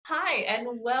Hi, and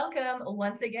welcome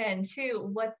once again to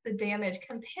What's the Damage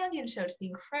companion show to the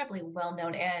incredibly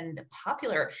well-known and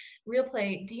popular real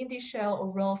play D&D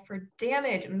show Roll for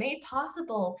Damage, made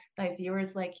possible by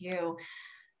viewers like you.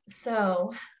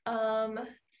 So, sometimes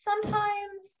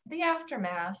the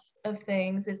aftermath of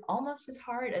things is almost as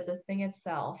hard as the thing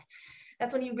itself.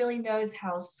 That's when you really notice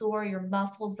how sore your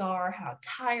muscles are, how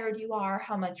tired you are,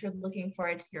 how much you're looking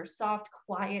forward to your soft,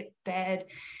 quiet bed,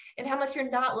 and how much you're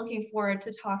not looking forward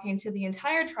to talking to the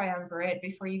entire triumvirate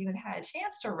before you even had a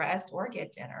chance to rest or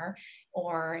get dinner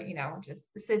or,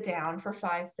 just sit down for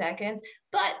 5 seconds.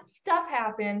 But stuff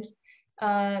happened.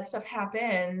 Stuff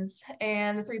happens,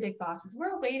 and the three big bosses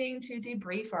were waiting to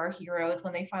debrief our heroes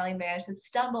when they finally managed to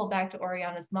stumble back to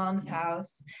Oriana's mom's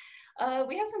house.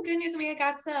 We have some good news and we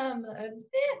got some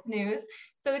news.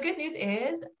 So the good news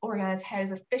is Oriana's head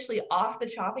is officially off the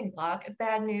chopping block.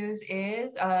 Bad news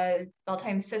is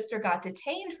Beltame's sister got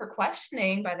detained for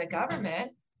questioning by the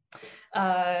government.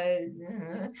 Uh,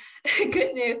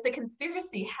 Good news, the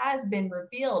conspiracy has been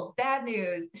revealed. Bad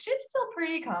news, shit's still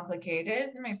pretty complicated.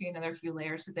 There might be another few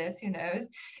layers to this, who knows.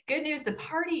 Good news, the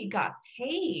party got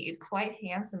paid quite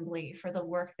handsomely for the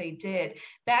work they did.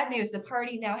 Bad news, the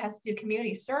party now has to do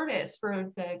community service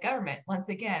for the government once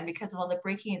again because of all the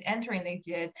breaking and entering they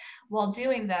did while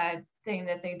doing that thing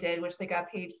that they did, which they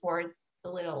got paid for. It's a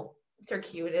little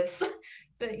circuitous.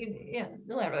 But yeah,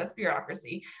 whatever, that's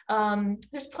bureaucracy.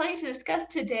 There's plenty to discuss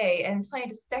today and plenty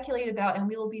to speculate about, and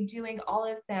we will be doing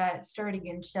all of that starting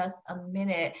in just a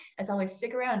minute. As always,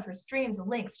 stick around for streams,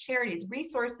 links, charities,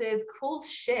 resources, cool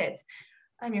shit.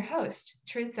 I'm your host,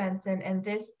 Truth Benson, and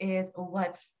this is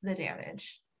What's the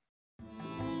Damage?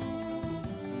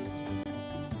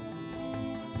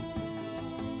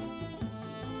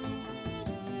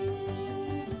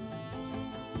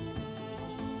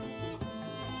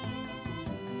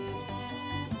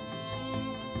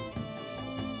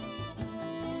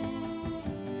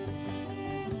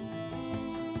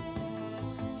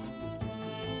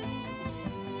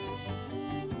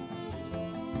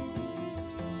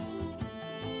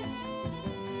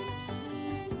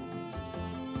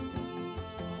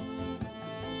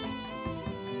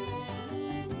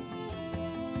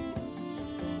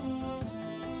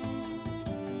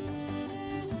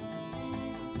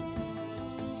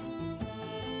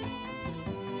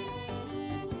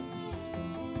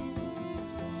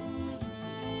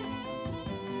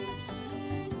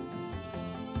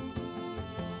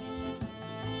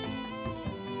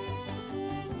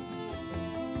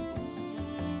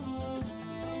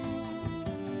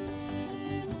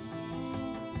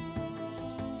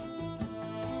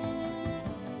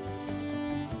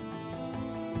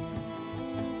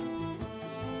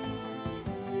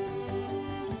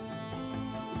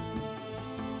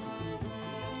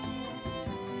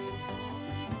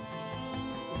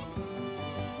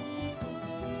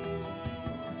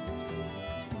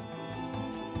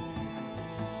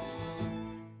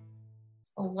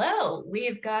 Hello,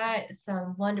 we've got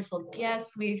some wonderful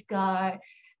guests. We've got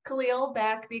Khalil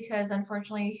back because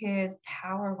unfortunately his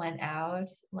power went out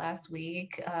last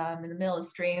week in the middle of the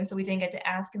stream, so we didn't get to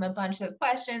ask him a bunch of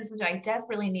questions, which I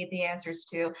desperately need the answers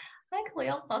to. Hi,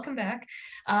 Khalil, welcome back.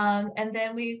 And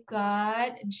then we've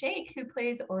got Jake, who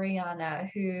plays Oriana,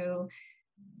 who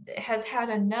has had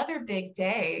another big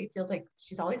day. Feels like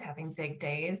she's always having big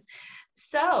days.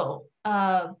 So,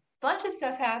 bunch of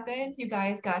stuff happened. You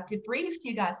guys got debriefed.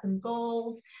 You got some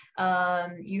gold.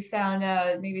 You found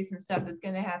out maybe some stuff that's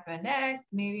going to happen next.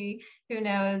 Maybe, who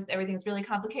knows? Everything's really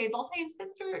complicated. Beltame's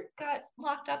sister got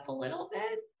locked up a little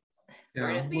bit.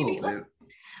 Sort of, maybe.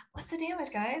 What's the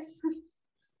damage, guys?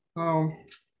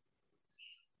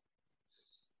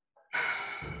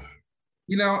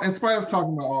 In spite of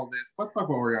talking about all this, let's talk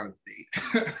about Oriana's date.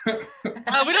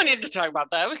 We don't need to talk about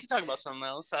that. We can talk about something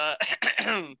else.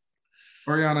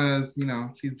 Oriana is,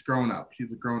 she's grown up.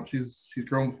 She's grown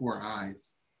before her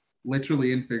eyes,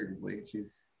 literally and figuratively.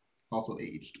 She's also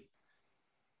aged.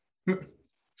 Not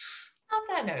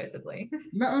that noticeably.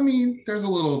 No, I mean, there's a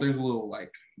little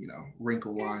like,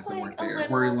 wrinkle lines that weren't there,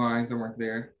 worry lines that weren't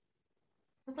there.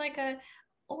 It's like a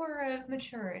aura of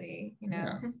maturity,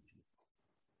 Yeah,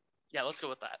 let's go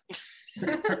with that.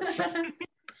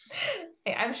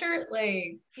 Hey, I'm sure,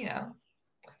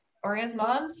 Oriana's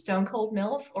mom, Stone Cold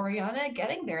MILF, Oriana,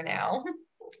 getting there now.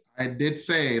 I did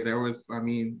say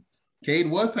Cade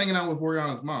was hanging out with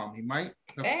Oriana's mom. He might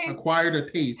have acquired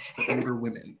a taste for older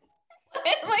women.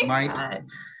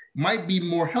 Might be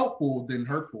more helpful than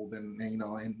hurtful than, in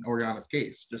Oriana's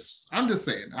case. I'm just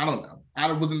saying. I don't know.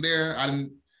 I wasn't there. I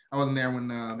wasn't there when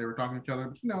they were talking to each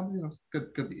other,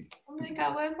 but could be. my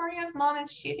god, what if Mario's mom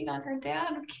is cheating on her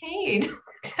dad with Cade?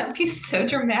 That'd be so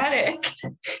dramatic.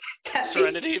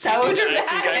 Serenity, if you do that,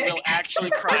 I think I will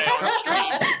actually cry on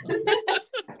stream.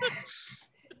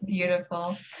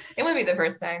 Beautiful. It wouldn't be the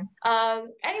first time.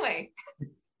 Anyway.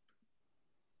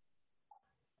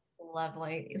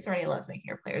 Lovely. Serenity loves making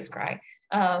her players cry.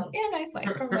 Yeah, nice way.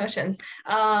 Promotions.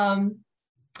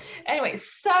 Anyway,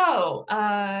 so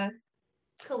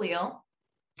Khalil,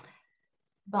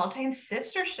 Baltaim's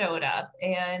sister showed up,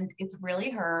 and it's really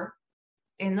her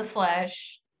in the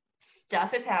flesh.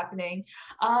 Stuff is happening.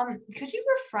 Could you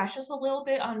refresh us a little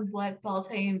bit on what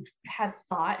Baltaim had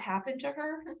thought happened to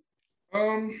her?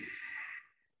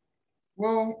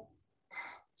 Well,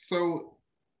 so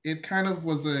it kind of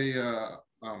was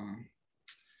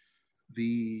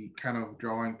the kind of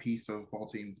drawing piece of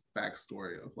Baltaim's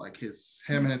backstory of like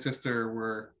him and his sister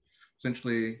were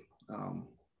essentially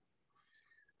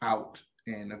out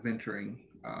and adventuring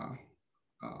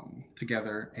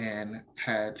together, and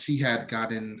she had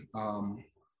gotten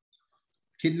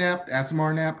kidnapped,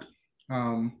 Aasimar napped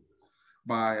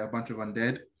by a bunch of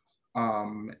undead,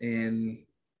 and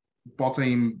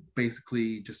Baltaim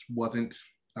basically just wasn't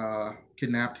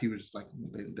kidnapped. He was just like,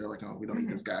 they're like, oh, we don't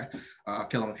need this guy.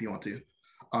 Kill him if you want to.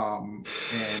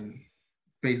 And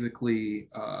basically,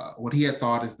 what he had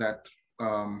thought is that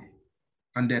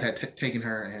undead had taken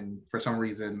her, and for some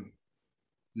reason,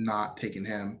 not taken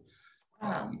him.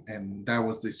 And that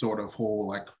was the sort of whole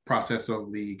like process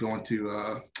of the going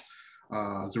to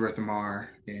Zarethamar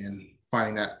and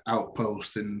finding that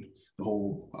outpost and the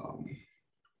whole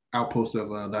outpost of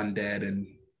the undead and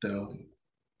the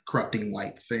corrupting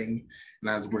light thing. And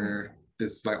that's where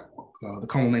this like the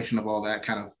culmination of all that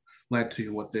kind of led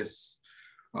to what this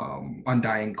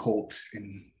undying cult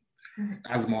and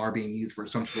Aasimar being used for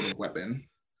some sort of weapon.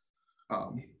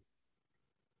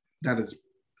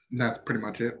 That's pretty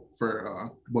much it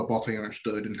for what Baltaim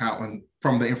understood and how, and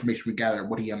from the information we gathered,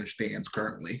 what he understands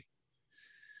currently.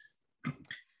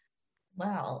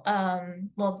 Wow.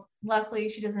 Well, luckily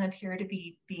she doesn't appear to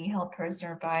be being held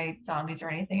prisoner by zombies or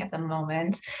anything at the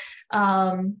moment.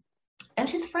 And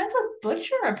she's friends with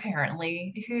Butcher,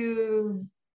 apparently, who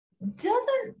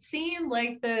doesn't seem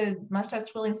like the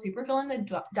mustache-twirling supervillain that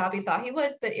Dabi thought he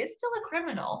was, but is still a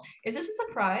criminal. Is this a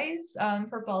surprise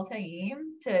for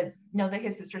Baltaim to know that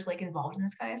his sister's like involved in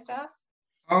this kind of stuff?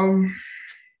 From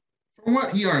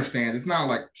what he understands, it's not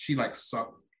like she like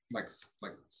seeked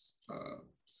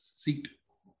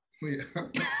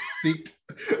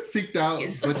out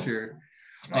Butcher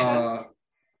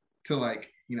to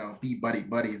like, you know, be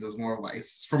buddies. It was more like,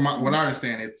 from what I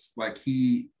understand, it's like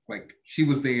she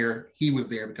was there, he was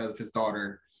there because of his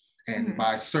daughter, and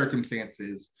by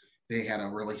circumstances they had a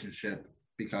relationship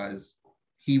because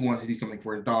he wanted to do something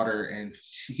for his daughter, and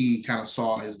he kind of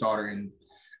saw his daughter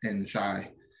in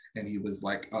Shy, and he was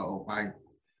like, oh, I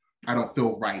don't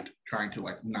feel right trying to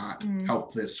like not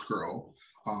help this girl.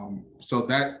 So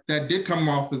that did come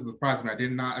off as a surprise. I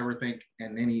did not ever think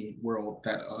in any world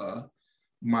that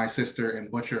my sister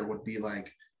and Butcher would be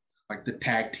like the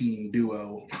tag team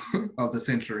duo of the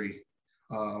century.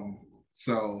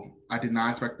 So I did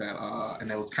not expect that.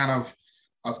 And I was kind of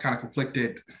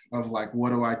conflicted of like,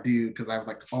 what do I do? Because I've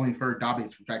like only heard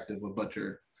Dabi's perspective of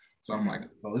Butcher. So I'm like,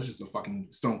 oh, this is a fucking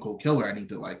stone cold killer. I need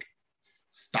to like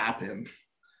stop him.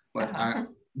 But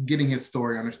getting his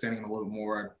story, understanding him a little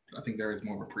more, I think there is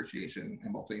more appreciation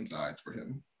in Baltaim's eyes for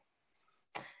him.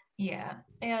 Yeah,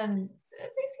 and they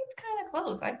seemed kind of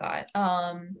close, I thought.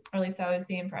 Or at least that was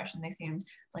the impression. They seemed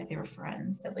like they were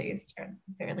friends, at least, or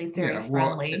they're at least very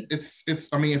friendly. It's.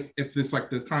 I mean, if this like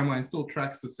this timeline still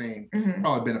tracks the same,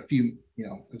 probably been a few. You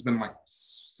know, it's been like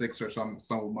 6 or some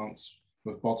months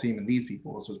with Baltaim and these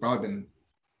people, so it's probably been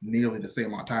nearly the same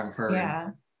amount of time with her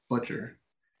and Butcher.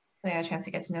 So they had a chance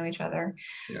to get to know each other.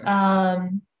 Yeah.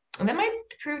 And that might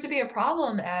prove to be a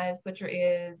problem, as Butcher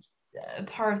is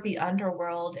part of the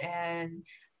underworld, and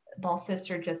Bal's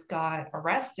sister just got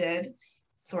arrested,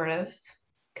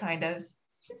 kind of,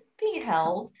 just being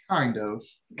held.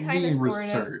 Being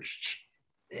researched.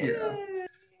 Yeah.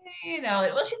 You know,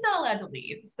 well, she's not allowed to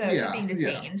leave, so she's being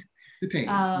detained. Yeah.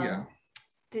 Detained,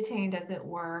 Detained, as it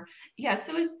were. Yeah,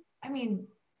 so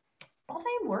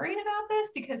Baltaim worried about this,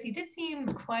 because he did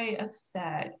seem quite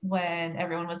upset when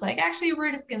everyone was like, actually,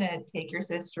 we're just gonna take your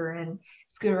sister and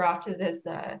scoot her off to this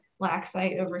black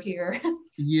site over here.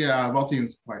 Yeah,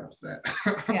 Baltaim's quite upset.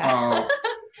 Yeah.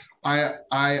 I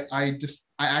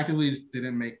actively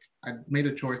I made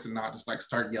a choice to not just like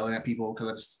start yelling at people,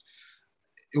 because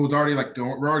it was already like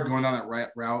we're already going down that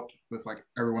route with like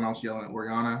everyone else yelling at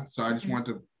Oriana. So I just wanted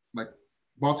to like,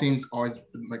 Baltaim's always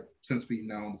been like, since we've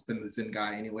known, it's been the Zen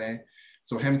guy anyway.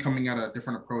 So him coming at a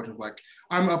different approach of like,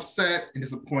 I'm upset and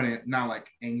disappointed, not like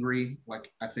angry. Like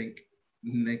I think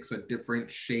Nick's a different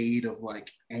shade of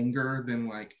like anger than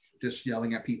like just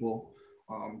yelling at people.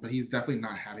 But he's definitely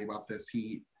not happy about this.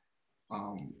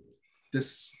 Um,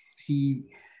 he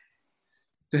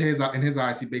in his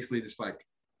eyes, he basically just like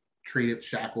traded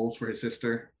shackles for his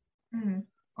sister,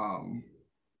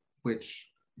 which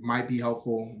might be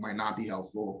helpful, might not be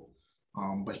helpful.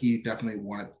 But he definitely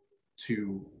wanted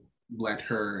to let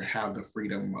her have the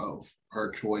freedom of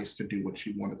her choice to do what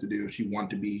she wanted to do. She wanted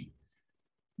to be,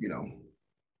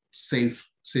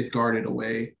 safeguarded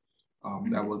away.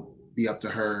 That would be up to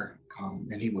her,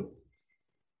 and he would,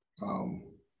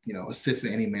 assist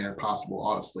in any manner possible,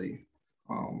 honestly.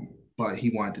 But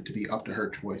he wanted it to be up to her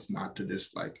choice, not to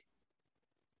just like,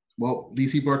 well,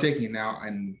 these people are taking it now,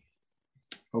 and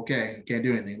okay, can't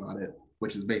do anything about it,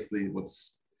 which is basically what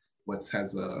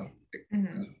has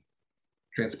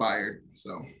transpired.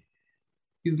 So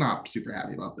he's not super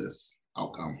happy about this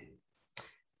outcome.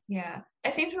 Yeah, I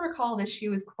seem to recall that she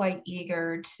was quite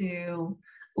eager to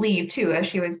leave too, as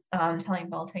she was telling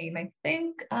Beltane, I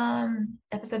think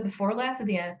episode before last, at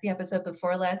the episode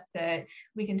before last, that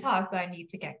we can talk, but I need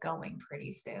to get going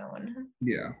pretty soon.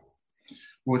 Yeah.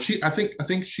 Well, I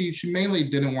think she mainly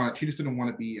didn't want it. She just didn't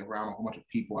want to be around a whole bunch of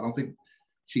people. I don't think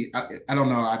I don't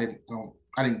know. I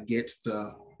didn't get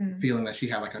the feeling that she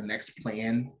had like a next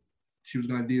plan she was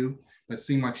gonna do. But it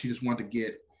seemed like she just wanted to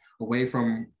get away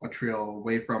from a trail,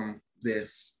 away from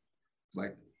this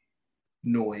like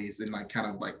noise, and like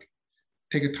kind of like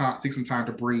take some time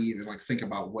to breathe and like think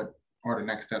about what are the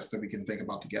next steps that we can think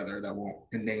about together that won't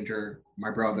endanger my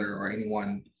brother or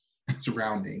anyone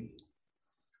surrounding.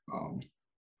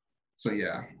 So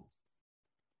yeah.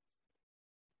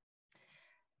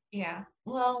 Yeah.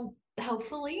 Well,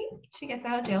 hopefully she gets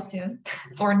out of jail soon,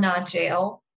 or not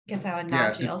jail. Gets out of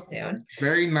not jail soon.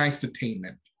 Very nice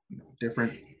detainment.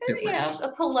 Different. Yeah, a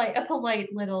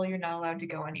polite little. You're not allowed to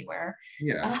go anywhere.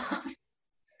 Yeah.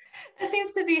 That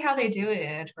seems to be how they do it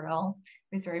in Trill.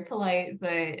 It's very polite,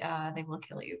 but they will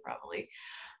kill you probably.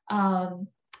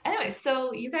 Anyway,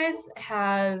 so you guys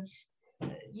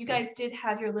did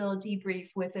have your little debrief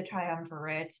with the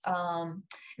triumvirate.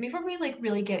 Before we like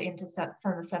really get into some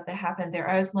of the stuff that happened there,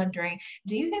 I was wondering,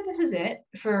 do you think this is it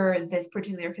for this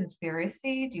particular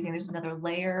conspiracy? Do you think there's another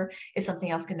layer? Is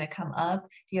something else going to come up?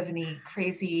 Do you have any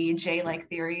crazy Jay-like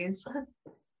theories?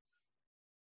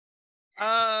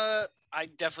 I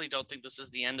definitely don't think this is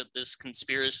the end of this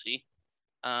conspiracy.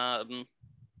 Efrain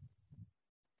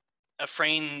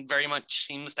very much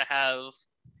seems to have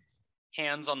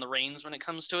hands on the reins when it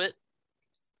comes to it.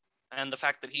 And the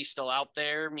fact that he's still out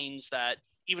there means that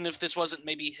even if this wasn't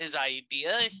maybe his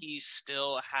idea, he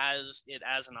still has it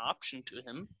as an option to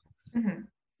him.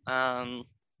 Mm-hmm.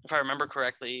 If I remember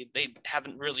correctly, they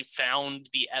haven't really found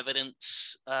the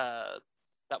evidence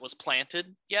that was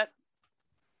planted yet.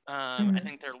 I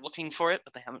think they're looking for it,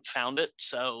 but they haven't found it.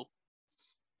 So,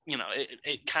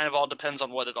 it kind of all depends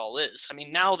on what it all is. I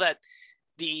mean, now that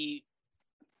the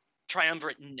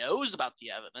triumvirate knows about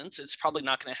the evidence, it's probably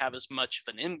not going to have as much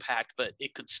of an impact, but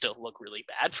it could still look really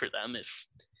bad for them if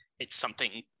it's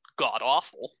something god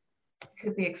awful.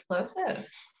 Could be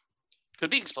explosive.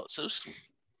 Could be explosives.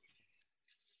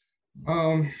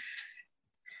 I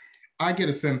get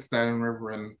a sense that in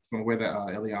Riverrun, from the way that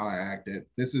Eliana acted,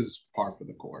 this is par for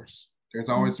the course. There's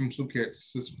always some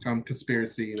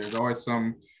conspiracy. There's always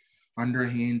some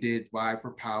underhanded vibe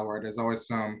for power. There's always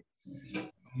some,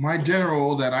 my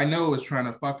general that I know is trying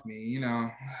to fuck me,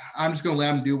 I'm just going to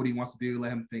let him do what he wants to do,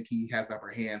 let him think he has upper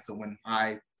hand. So when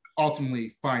I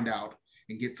ultimately find out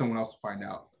and get someone else to find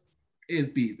out,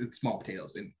 it's small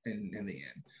potatoes in the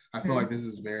end. I feel like this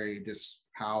is very just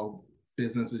how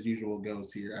business as usual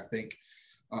goes here. I think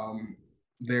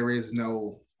there is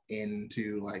no end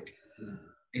to like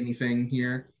anything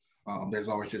here. There's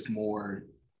always just more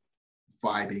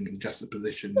vibing and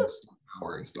juxtapositions,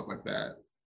 power and stuff like that.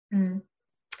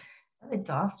 That's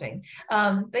exhausting.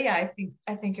 But yeah,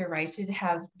 I think you're right. She did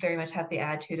very much have the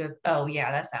attitude of, oh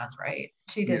yeah, that sounds right.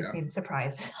 She didn't seem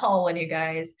surprised at all when you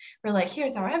guys were like,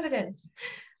 here's our evidence.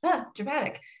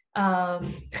 Dramatic.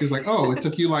 She was like, oh, it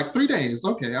took you like 3 days.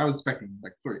 Okay, I was expecting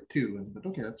like 2, but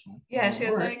okay, that's fine. Yeah, she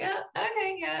was like,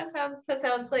 okay, yeah, that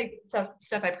sounds like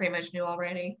stuff I pretty much knew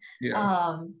already.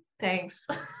 Yeah. Thanks.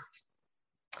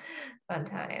 Fun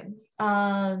times.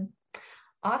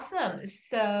 Awesome.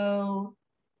 So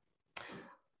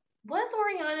was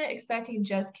Oriana expecting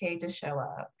Just Kate to show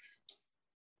up?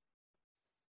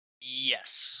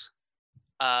 Yes.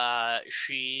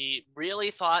 She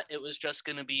really thought it was just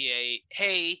going to be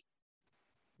hey,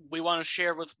 we want to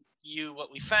share with you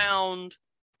what we found.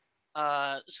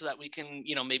 so that we can,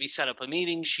 maybe set up a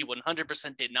meeting. She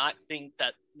 100% did not think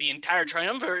that the entire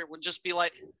triumvirate would just be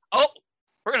like, oh,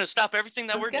 we're going to stop everything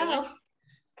that we're doing.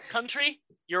 Country,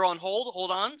 you're on hold.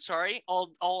 Hold on. Sorry.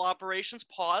 All operations,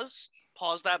 pause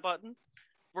that button.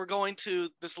 We're going to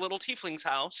this little tiefling's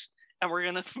house, and we're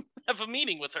going to have a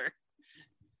meeting with her.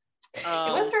 It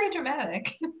was very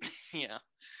dramatic. Yeah.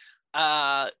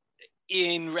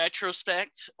 In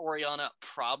retrospect, Oriana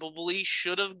probably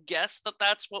should have guessed that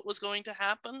that's what was going to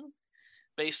happen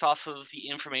based off of the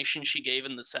information she gave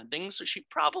in the sending. So she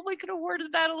probably could have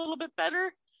worded that a little bit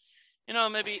better.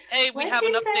 Maybe, hey, we have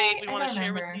an update we want to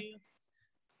share with you.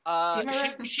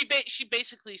 She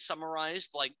basically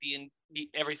summarized like the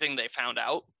everything they found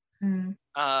out.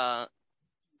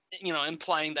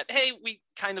 Implying that, hey, we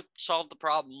kind of solved the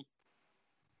problem.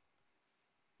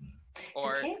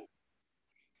 Or okay.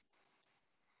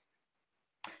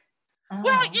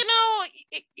 Well,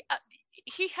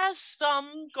 he has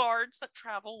some guards that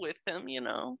travel with him,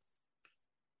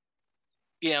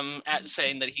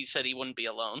 saying that he said he wouldn't be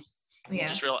alone. Yeah.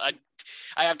 Just real.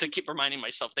 I have to keep reminding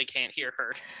myself they can't hear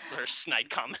her snide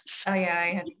comments. Oh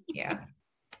yeah,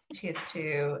 She has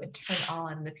to turn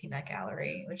on the peanut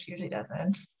gallery, which usually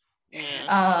doesn't.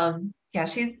 Yeah.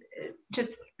 She's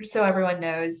just so everyone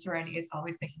knows, Serenity is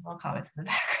always making little comments in the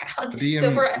background.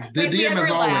 The DM is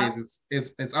always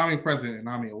it's omnipresent and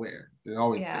omni-aware. They're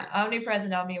always there.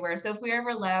 Omnipresent, omni-aware. So if we're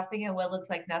ever laughing at what looks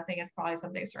like nothing, it's probably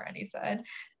something Serenity said.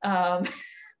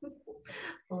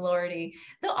 Lordy.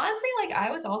 So honestly, like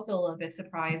I was also a little bit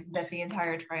surprised that the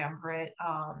entire triumvirate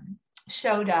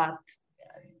showed up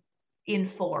in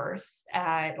force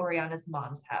at Oriana's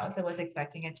mom's house. I was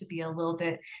expecting it to be a little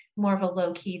bit more of a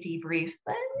low-key debrief,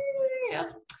 but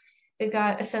they've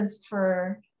got a sense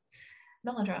for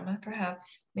melodrama,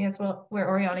 perhaps. I mean, that's where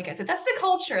Oriana gets it. That's the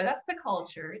culture.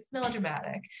 It's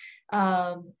melodramatic.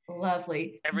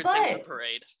 Lovely. Everything's a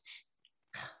parade.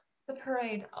 It's a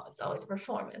parade. Oh, it's always a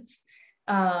performance.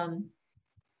 Anyway,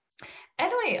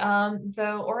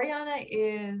 so Oriana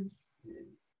is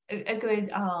a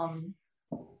good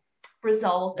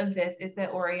result of this is that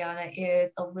Oriana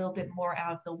is a little bit more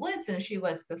out of the woods than she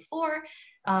was before.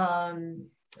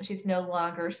 She's no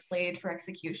longer slayed for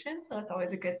execution, so that's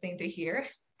always a good thing to hear.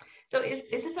 So is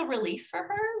this a relief for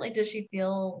her? Like, does she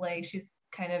feel like she's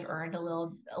kind of earned a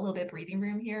little bit of breathing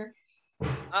room here?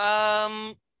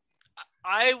 I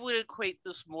would equate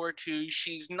this more to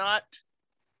she's not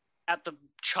at the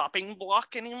chopping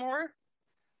block anymore,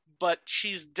 but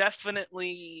she's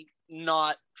definitely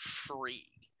not free.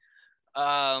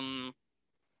 I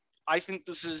think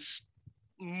this is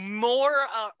more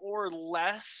or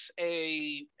less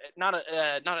not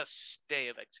a stay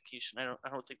of execution. I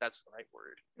don't think that's the right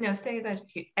word. No, stay of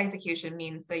execution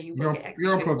means that you will get executed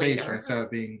you're on probation later. instead of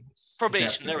being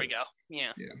probation. There we go.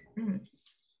 Yeah. Mm-hmm.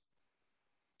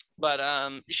 But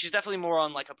she's definitely more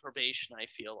on like a probation, I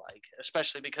feel like,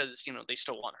 especially because they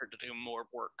still want her to do more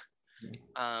work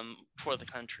for the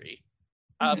country.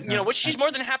 Which she's more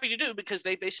than happy to do because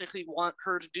they basically want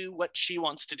her to do what she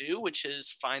wants to do, which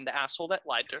is find the asshole that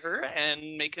lied to her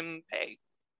and make him pay.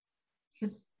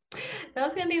 That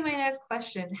was going to be my next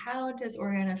question. How does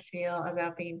Oriana feel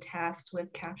about being tasked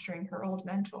with capturing her old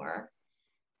mentor?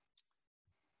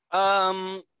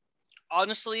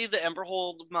 Honestly, the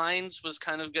Emberhold Mines was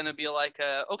kind of going to be like,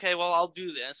 okay, well, I'll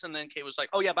do this. And then Kay was like,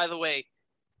 oh, yeah, by the way,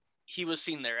 he was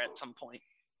seen there at some point.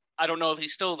 I don't know if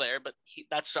he's still there, but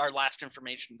that's our last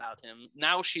information about him.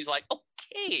 Now she's like,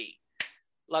 okay,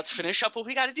 let's finish up what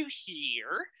we got to do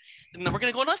here. And then we're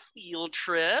going to go on a field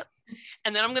trip.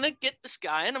 And then I'm going to get this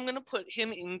guy and I'm going to put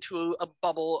him into a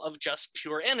bubble of just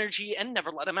pure energy and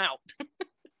never let him out.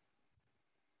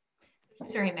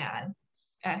 She's very mad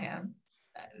at him.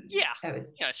 Yeah,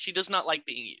 she does not like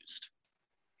being used.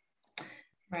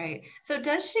 Right. So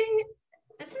does she...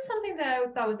 This is something that I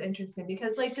thought was interesting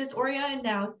because, like, does Oriana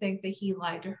now think that he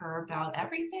lied to her about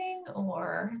everything,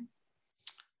 or?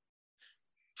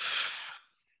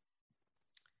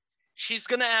 She's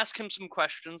gonna ask him some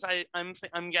questions.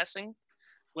 I'm guessing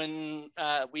when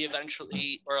we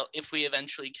eventually, or if we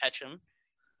eventually catch him.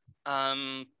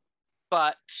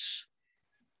 But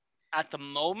at the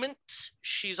moment,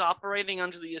 she's operating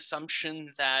under the assumption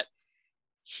that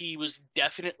he was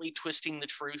definitely twisting the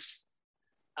truth.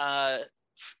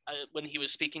 When he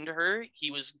was speaking to her,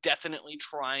 he was definitely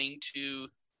trying to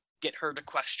get her to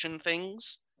question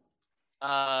things,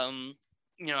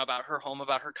 about her home,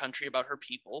 about her country, about her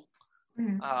people.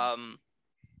 Mm-hmm.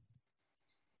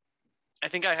 I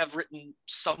think I have written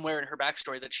somewhere in her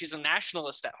backstory that she's a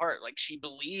nationalist at heart. Like, she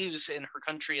believes in her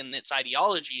country and its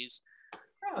ideologies,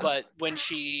 but when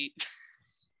she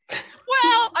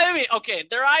Well, I mean, okay,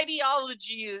 their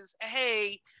ideology is,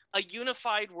 hey, a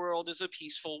unified world is a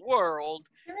peaceful world.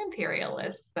 They're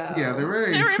imperialists, though. Yeah,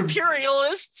 they're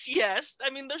imperialists. Yes, I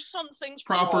mean, there's some things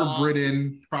proper wrong,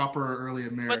 Britain, proper early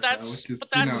America, but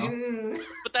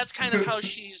that's kind of how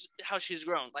she's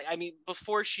grown. Like, I mean,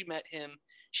 before she met him,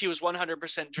 she was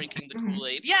 100% drinking the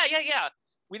Kool-Aid. Yeah.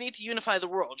 We need to unify the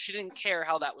world. She didn't care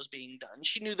how that was being done.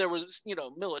 She knew there was,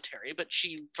 military, but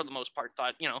she, for the most part,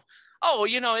 thought,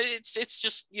 it's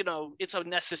just, it's a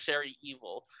necessary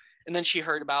evil. And then she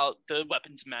heard about the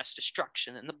weapons of mass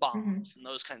destruction and the bombs and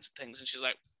those kinds of things, and she's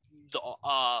like,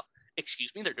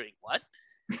 excuse me, they're doing what?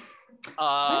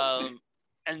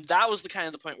 And that was the kind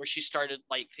of the point where she started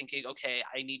like thinking, okay,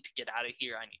 I need to get out of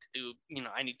here. I need to do,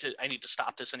 I need to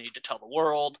stop this. I need to tell the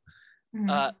world.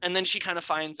 And then she kind of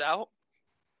finds out,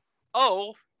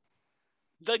 oh,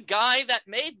 the guy that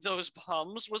made those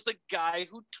bombs was the guy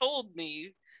who told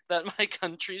me that my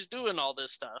country's doing all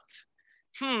this stuff.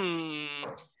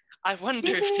 I wonder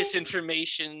if this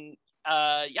information,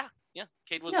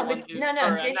 Cade was the one who...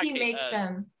 Did he make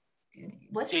them...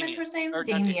 What's your mentor's name?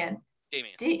 Damien.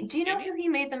 Damien. Do you know who he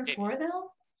made them for, though?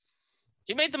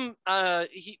 He made them,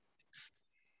 He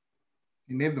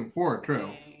made them for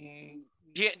Trill.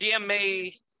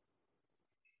 DMA...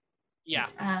 Yeah.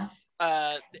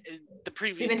 The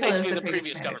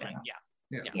previous government.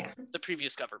 Yeah. The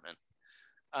previous government.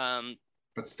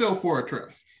 But still for a Trill.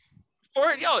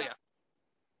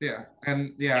 Yeah,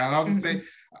 and I was gonna say,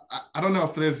 I don't know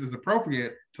if this is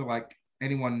appropriate to like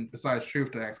anyone besides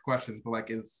Truth to ask questions, but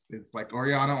like, is like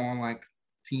Oriana on like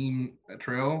Team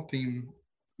Trill, Team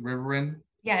Riverwind?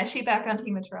 Yeah, is she back on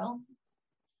Team Trill?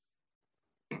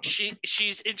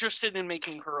 She's interested in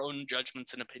making her own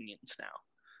judgments and opinions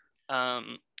now.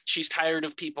 She's tired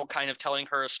of people kind of telling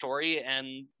her a story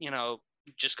and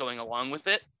just going along with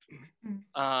it.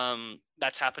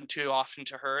 That's happened too often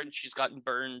to her, and she's gotten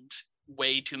burned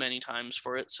way too many times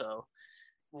for it. So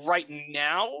right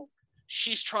now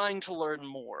she's trying to learn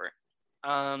more.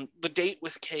 The date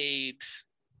with Cade,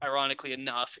 ironically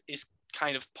enough, is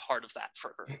kind of part of that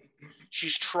for her.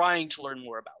 She's trying to learn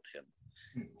more about him.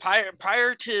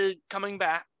 Prior to coming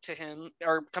back to him,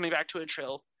 or coming back to a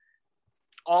Trill,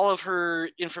 all of her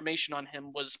information on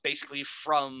him was basically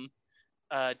from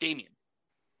Damien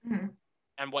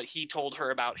and what he told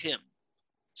her about him.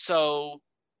 So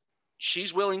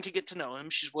she's willing to get to know him.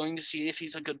 She's willing to see if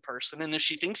he's a good person. And if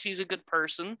she thinks he's a good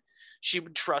person, she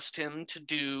would trust him to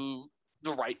do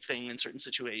the right thing in certain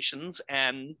situations.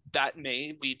 And that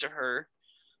may lead to her,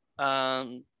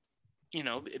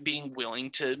 being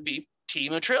willing to be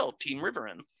Team Trill, Team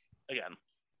Riverwind again.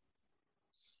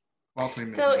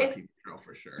 So it's Team Trill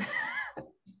for sure.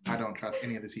 I don't trust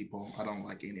any of these people. I don't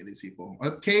like any of these people.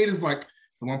 Cade is like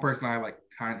the one person I like.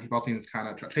 He both seems kind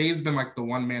of. Cade's been like the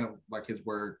one man of like his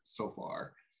word so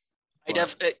far.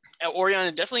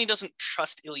 Oriana definitely doesn't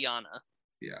trust Ilyana.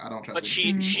 Yeah, I don't trust. But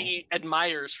she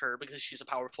admires her because she's a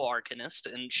powerful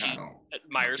arcanist and she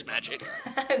admires magic.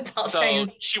 So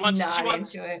she wants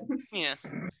to it. Yeah.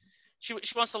 She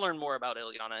wants to learn more about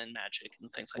Ilyana and magic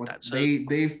and things like that. So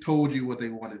they've told you what they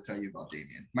want to tell you about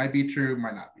Damien. Might be true,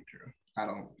 might not be true. I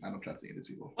don't trust any of these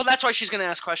people. Well, that's why she's going to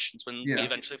ask questions when we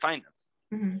eventually find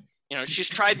him. She's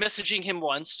tried messaging him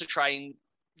once to try and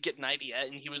get an idea,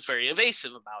 and he was very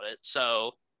evasive about it.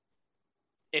 So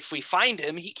if we find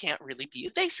him, he can't really be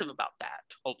evasive about that,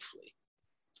 hopefully.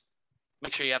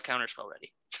 Make sure you have counterspell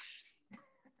ready.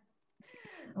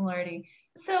 Lordy.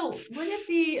 So would it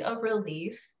be a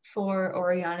relief for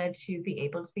Oriana to be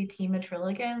able to be Team Trill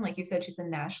again? Like you said, she's a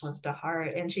nationalist at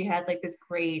heart, and she had like this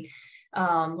great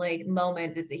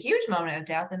moment. It's a huge moment of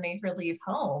doubt that made her leave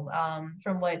home.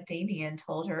 From what Damien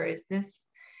told her,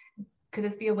 could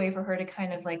this be a way for her to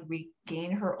kind of like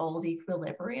regain her old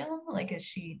equilibrium? Like,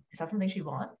 is that something she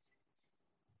wants?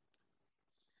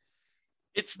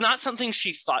 It's not something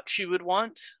she thought she would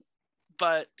want,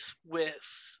 but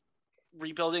with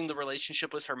rebuilding the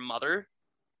relationship with her mother,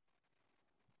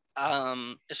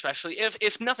 especially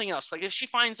if nothing else, like if she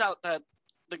finds out that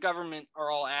the government are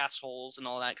all assholes and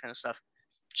all that kind of stuff,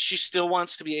 she still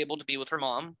wants to be able to be with her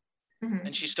mom,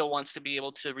 and she still wants to be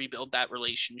able to rebuild that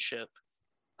relationship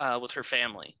with her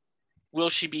family. Will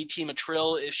she be Team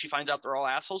Trill if she finds out they're all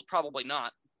assholes? Probably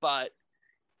not, but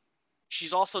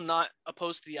she's also not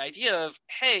opposed to the idea of,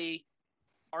 hey,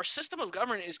 our system of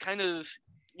government is kind of,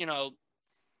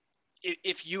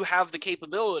 if you have the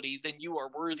capability, then you are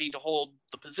worthy to hold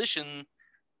the position.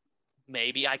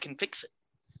 Maybe I can fix it.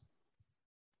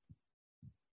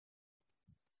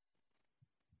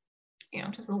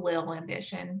 Just a little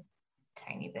ambition,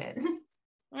 tiny bit.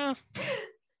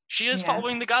 She is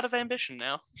following the god of ambition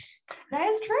now. That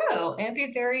is true. And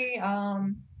be very,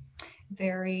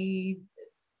 very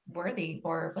worthy,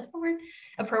 or what's the word?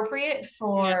 Appropriate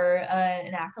for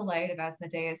an acolyte of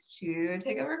Asmodeus to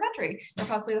take over a country, or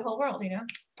possibly the whole world, you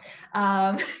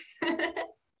know?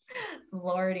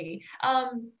 Lordy.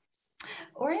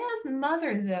 Oriana's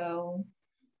mother, though,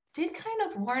 did kind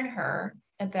of warn her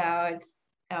about,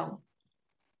 oh,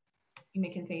 you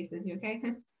making faces, you okay?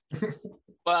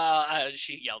 Well,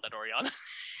 she yelled at Oriana.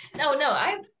 No,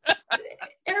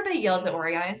 everybody yells at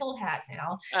Oriana. It's old hat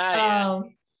now. Yeah.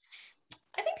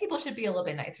 I think people should be a little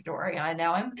bit nicer to Oriana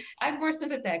now. I'm more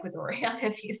sympathetic with Oriana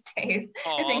these days.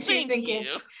 Oh, I think she's thinking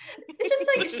you. it's just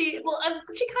like she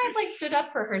kind of like stood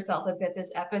up for herself a bit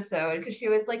this episode, because she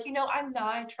was like, I'm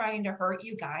not trying to hurt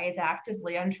you guys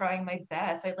actively. I'm trying my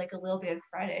best. I'd like a little bit of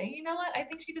credit. And you know what? I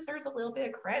think she deserves a little bit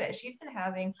of credit. She's been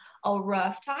having a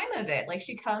rough time of it. Like,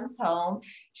 she comes home,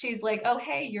 she's like, oh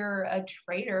hey, you're a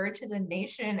traitor to the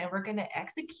nation and we're gonna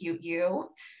execute you.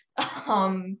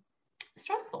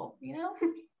 Stressful, Yeah,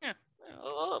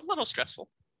 a little stressful.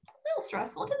 To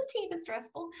the team, it's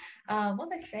stressful. What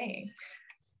was I saying?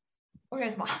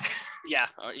 Oriana's mom. Yeah,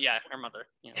 her mother.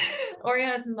 Yeah.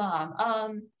 Oriana's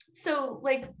mom. So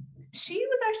like, she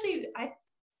was actually, I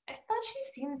thought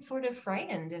she seemed sort of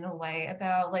frightened in a way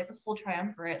about like the whole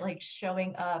triumvirate like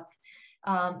showing up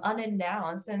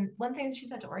unannounced. And one thing she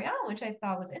said to Oriana, which I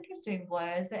thought was interesting,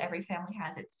 was that every family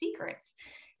has its secrets.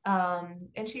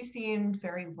 And she seemed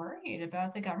very worried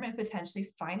about the government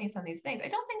potentially finding some of these things. I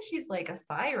don't think she's like a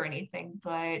spy or anything,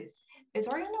 but is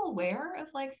Oriana aware of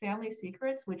like family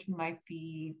secrets which might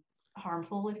be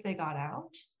harmful if they got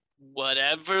out?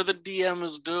 Whatever the DM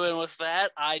is doing with that,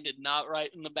 I did not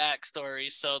write in the backstory,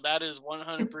 so that is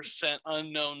 100%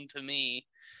 unknown to me.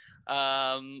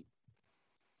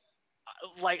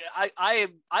 Like I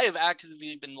have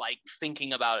actively been like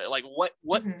thinking about it. Like,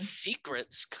 what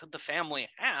secrets could the family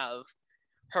have?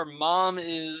 Her mom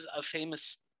is a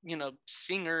famous,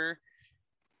 singer.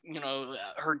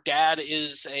 Her dad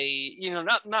is a,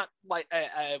 not like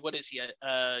what is he?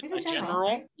 A general?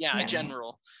 Right? Yeah, a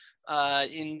general.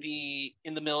 In the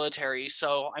military.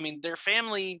 So I mean, their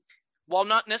family, while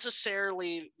not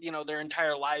necessarily, their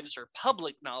entire lives are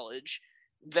public knowledge,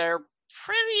 they're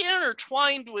pretty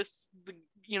intertwined with the,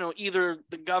 either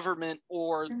the government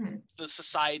or the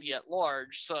society at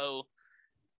large. So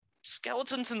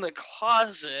skeletons in the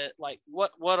closet, like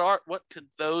what could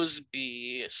those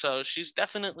be? So she's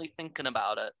definitely thinking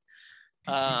about it.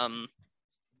 I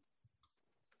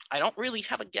don't really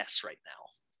have a guess right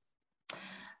now.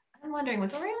 I'm wondering,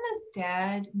 was Oriana's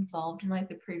dad involved in like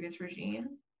the previous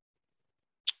regime?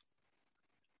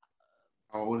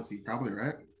 How old is he? Probably,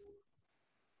 right?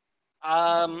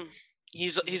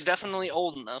 He's definitely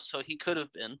old enough, so he could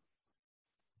have been.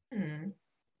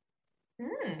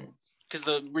 Because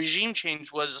the regime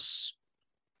change was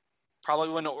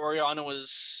probably when Oriana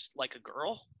was like a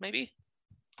girl, maybe.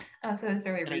 Oh, so it was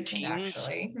very recent,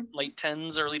 actually. Late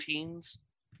 10s, early teens.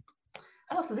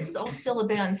 Oh, so this is all still a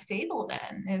bit unstable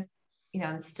then, if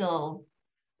it's still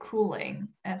cooling,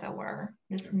 as it were.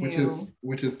 This new,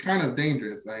 which is kind of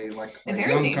dangerous. A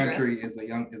young country is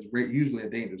usually a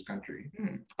dangerous country.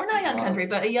 Or not a young country,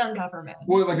 but a young government.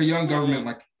 Well, like a young government,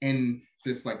 like in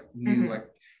this like new like,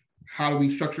 how do we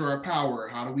structure our power?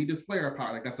 How do we display our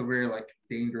power? Like, that's a very like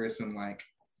dangerous and like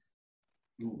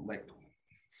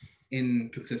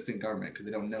inconsistent government, because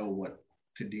they don't know what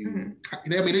to do. I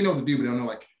mean, they know what to do, but they don't know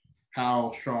like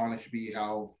how strong they should be,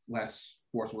 how less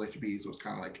forceful they should be. So it's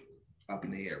kind of like up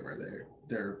in the air where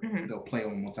they'll play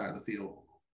on one side of the field.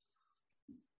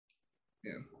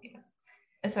 Yeah.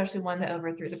 Especially one that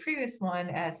overthrew the previous one,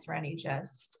 as Rennie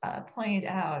just pointed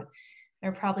out.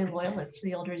 They're probably loyalists to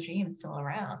the old regime still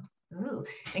around. Ooh,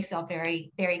 makes it all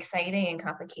very, very exciting and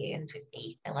complicated and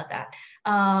twisty. I love that.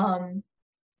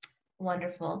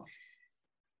 Wonderful.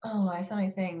 Oh, I have so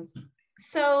many things.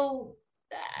 So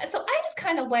I just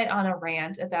kind of went on a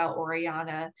rant about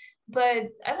Oriana, but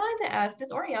I wanted to ask,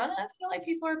 does Oriana feel like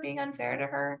people are being unfair to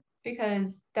her?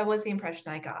 Because that was the impression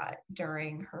I got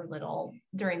during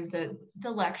the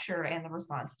lecture and the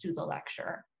response to the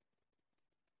lecture.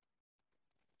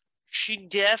 She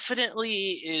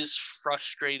definitely is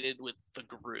frustrated with the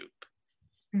group.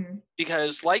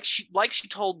 Because like she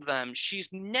told them,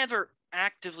 she's never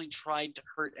actively tried to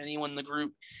hurt anyone in the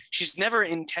group. She's never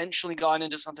intentionally gone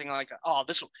into something like, oh,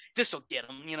 this will get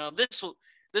them,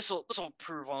 this will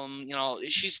prove them,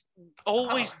 she's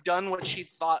always done what she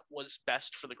thought was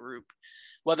best for the group,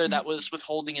 whether that was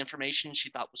withholding information she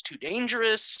thought was too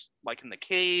dangerous, like in the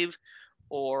cave,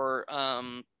 or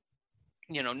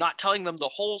not telling them the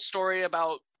whole story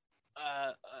about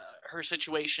her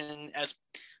situation as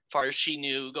far as she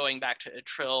knew going back to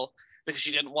Atril, because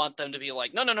she didn't want them to be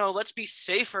like, no, let's be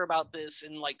safer about this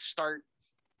and like start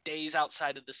days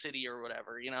outside of the city or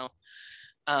whatever, you know.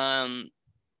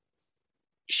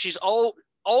 She's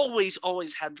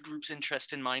always had the group's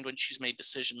interest in mind when she's made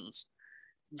decisions.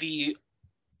 The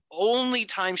only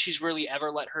time she's really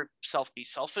ever let herself be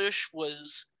selfish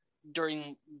was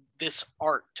during this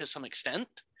arc to some extent,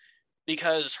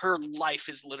 because her life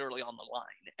is literally on the line,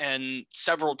 and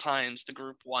several times the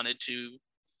group wanted to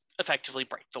effectively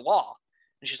break the law.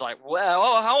 And she's like,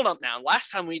 well, hold up now. Last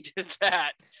time we did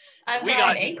that, we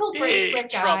got an ankle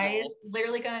bracelet, guys.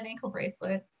 Literally got an ankle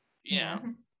bracelet. Yeah.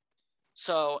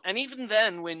 So, and even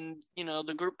then, when, you know,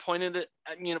 the group pointed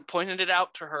it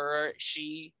out to her,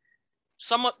 she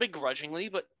somewhat begrudgingly,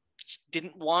 but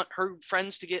didn't want her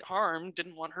friends to get harmed,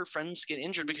 didn't want her friends to get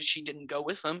injured because she didn't go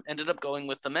with them, ended up going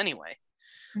with them anyway.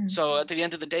 Mm-hmm. So at the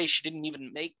end of the day, she didn't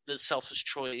even make the selfish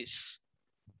choice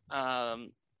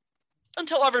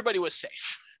until everybody was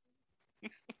safe.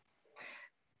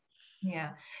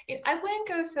 Yeah. I wouldn't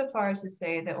go so far as to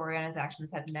say that Oriana's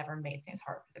actions have never made things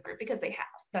hard for the group, because they have.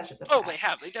 That's just a fact. Oh, they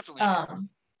have. They definitely have.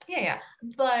 Yeah.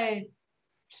 But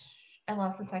I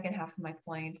lost the second half of my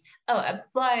point. But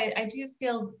I do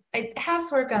feel, I have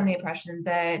sort of gotten the impression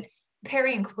that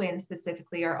Perry and Quinn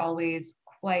specifically are always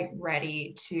quite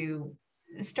ready to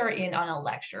start in on a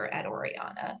lecture at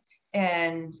Oriana.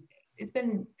 And it's my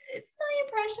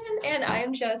impression, and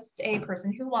I'm just a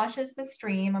person who watches the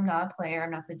stream. I'm not a player, I'm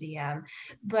not the DM,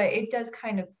 but it does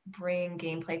kind of bring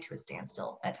gameplay to a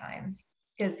standstill at times,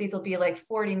 because these will be like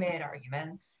 40-minute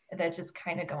arguments that just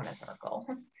kind of go in a circle.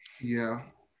 Yeah.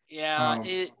 Yeah,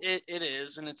 it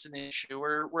is, and it's an issue.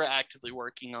 We're actively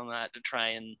working on that to try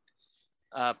and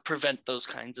prevent those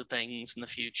kinds of things in the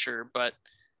future, but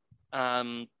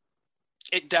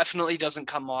it definitely doesn't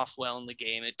come off well in the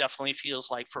game. It definitely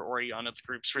feels like for Oriana, the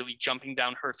group's really jumping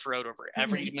down her throat over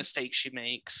every mistake she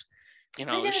makes. You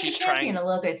know, she's trying a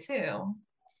little bit too.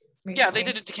 Recently. Yeah, they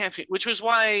did it to Campion, which was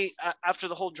why after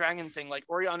the whole dragon thing, like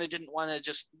Oriana didn't want to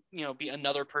just, you know, be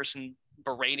another person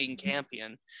berating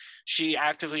Campion. She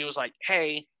actively was like,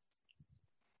 hey,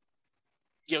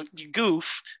 you know, you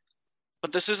goofed,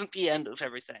 but this isn't the end of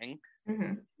everything.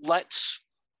 Mm-hmm. Let's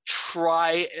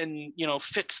try and, you know,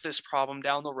 fix this problem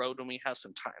down the road when we have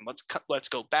some time. Let's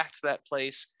go back to that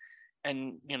place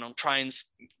and, you know, try and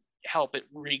help it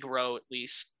regrow. At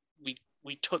least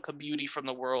we took a beauty from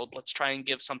the world. Let's try and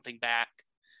give something back.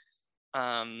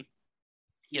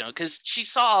 You know, because she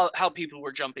saw how people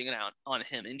were jumping out on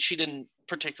him, and she didn't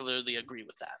particularly agree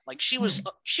with that. Like she was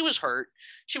hurt,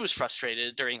 she was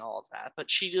frustrated during all of that,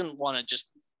 but she didn't want to just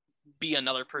be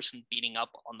another person beating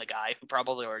up on the guy who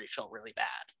probably already felt really bad.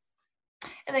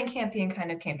 And then Campion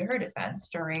kind of came to her defense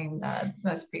during the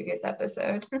most previous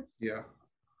episode. Yeah,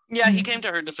 he came to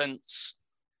her defense.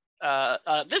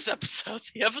 This episode,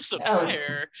 the episode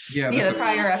prior. The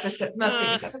prior episode, most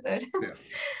previous episode. Yeah.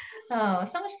 Oh,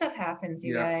 so much stuff happens,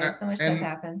 you guys. So much stuff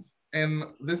happens. And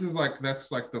this is like,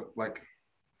 that's like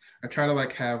I try to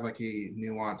like have like a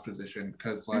nuanced position,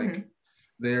 because like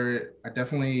I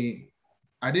didn't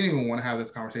even want to have this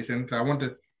conversation, because I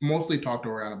wanted to mostly talk to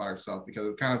Oriana about herself, because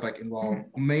it kind of like involved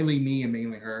mainly me and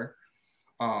mainly her.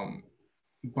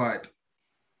 But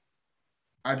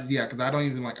because I don't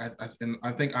even like,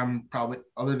 I think I'm probably,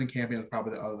 other than Campion, is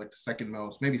probably the other, like the second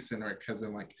most, maybe Cynric has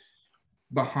been like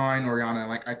behind Oriana.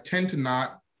 Like I tend to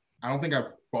not, I don't think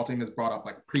Baltimore has brought up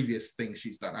like previous things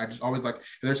she's done. I just always like,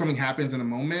 if there's something happens in a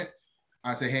moment,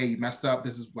 I say, hey, you messed up.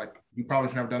 This is like, you probably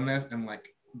shouldn't have done this. And like,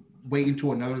 wait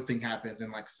until another thing happens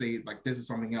and like say like, this is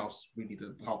something else we need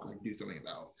to help like do something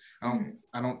about.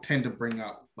 I don't tend to bring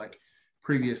up like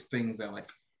previous things that like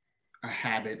a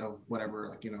habit of whatever,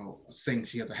 like, you know, saying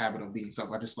she has a habit of being self.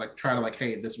 I just like try to like,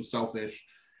 hey, this was selfish,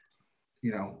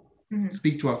 you know,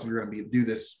 speak to us if you're going to do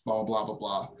this, blah, blah, blah,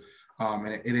 blah. And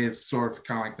it is sort of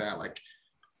kind of like that. Like,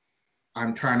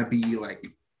 I'm trying to be like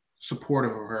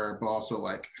supportive of her, but also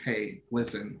like, hey,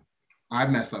 listen, I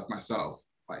messed up myself.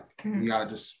 Like, you got to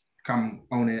just come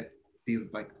own it, be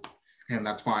like, and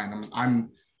that's fine.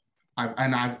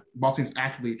 Baltimore's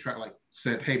actually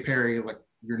said, hey, Perry, like,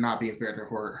 you're not being fair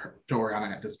to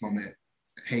Oriana at this moment.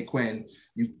 Hey, Quinn,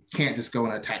 you can't just go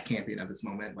and attack Campion at this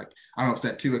moment. Like, I'm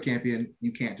upset too at Campion.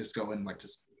 You can't just go and like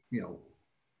just, you know,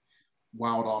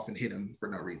 wild off and hit him for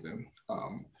no reason.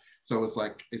 So it's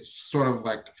like, it's sort of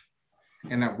like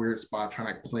in that weird spot,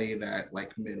 trying to play that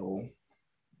like middle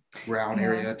ground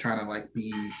area, trying to like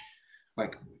be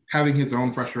like having his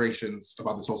own frustrations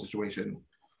about this whole situation.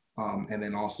 And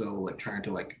then also like trying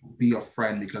to like be a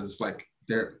friend, because it's like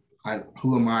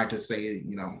who am I to say,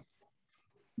 you know,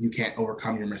 you can't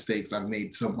overcome your mistakes. I've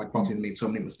made Baltimore made so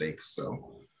many mistakes.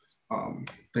 So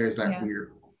there's that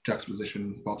weird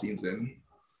juxtaposition Baltimore's in.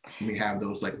 And we have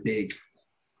those like big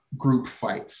group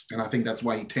fights, and I think that's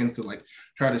why he tends to like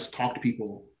try to talk to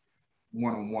people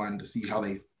one-on-one to see how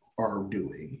they are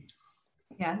doing.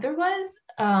 Yeah, there was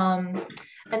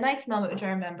a nice moment which I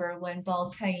remember when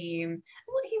Baltaim,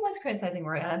 well, he was criticizing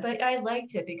Oriana, but I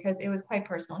liked it because it was quite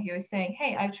personal. He was saying,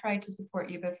 hey, I've tried to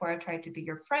support you before, I've tried to be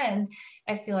your friend.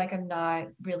 I feel like I'm not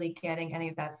really getting any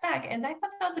of that back. And I thought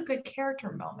that was a good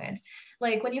character moment.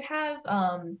 Like when you have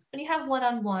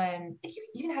one-on-one,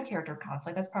 you can have character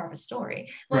conflict, that's part of a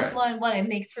story. When it's one-on-one, it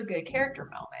makes for good character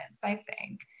moments, I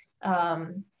think.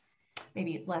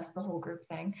 Maybe less the whole group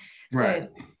thing. Right.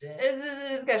 But it's a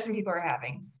discussion people are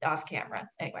having off camera.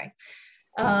 Anyway,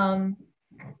 back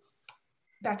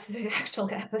to the actual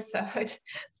episode.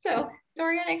 So, is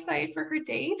Oriana excited for her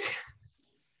date?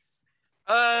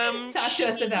 Talk to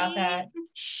us about that.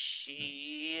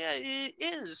 She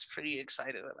is pretty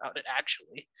excited about it,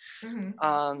 actually.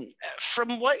 Mm-hmm.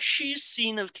 From what she's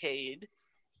seen of Cade,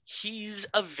 he's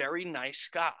a very nice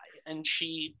guy, and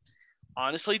she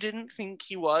honestly didn't think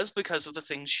he was because of the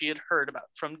things she had heard about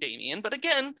from Damien. But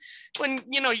again, when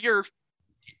your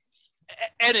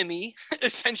enemy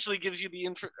essentially gives you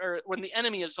or when the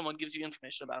enemy of someone gives you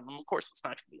information about them, of course it's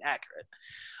not going to be accurate.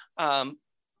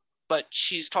 But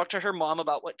she's talked to her mom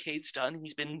about what Cade's done.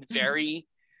 He's been very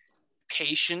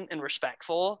patient and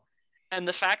respectful, and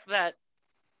the fact that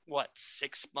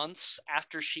 6 months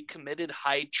after she committed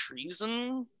high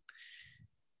treason,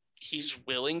 he's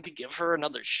willing to give her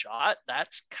another shot.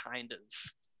 That's kind of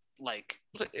like,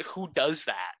 who does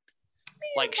that?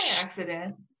 Like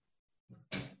accident.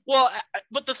 Well,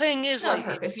 but the thing is, not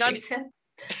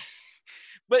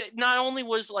but not only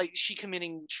was like she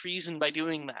committing treason by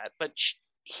doing that, but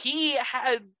he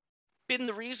had been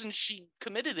the reason she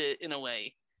committed it in a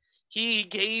way. He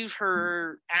gave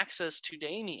her access to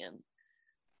Damien.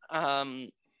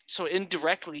 So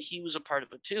indirectly, he was a part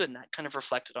of it too, and that kind of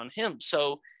reflected on him.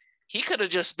 So he could have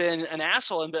just been an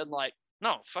asshole and been like,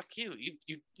 no, fuck you.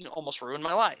 You almost ruined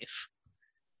my life.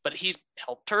 But he's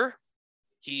helped her.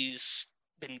 He's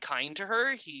been kind to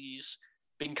her. He's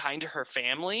been kind to her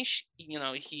family.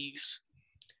 He's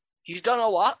done a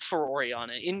lot for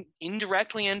Oriana,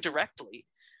 indirectly and directly.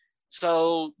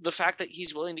 So the fact that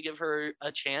he's willing to give her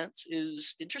a chance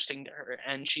is interesting to her,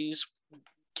 and she's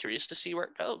curious to see where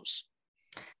it goes.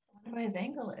 I wonder what his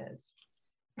angle is.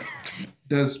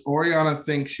 Does Oriana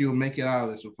think she'll make it out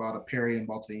of this without a Perry and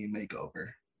Baltaim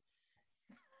makeover?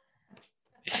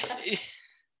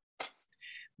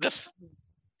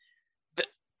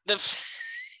 The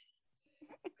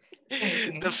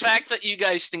fact that you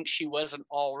guys think she wasn't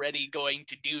already going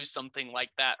to do something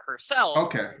like that herself.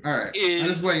 Okay, all right.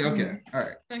 Just wait. Okay, all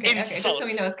right. Okay. Just so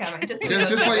we know it's coming. Just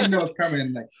let you know it's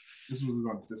coming. Like this one.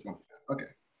 Okay.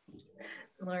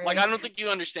 Like, I don't think you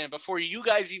understand. Before you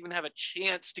guys even have a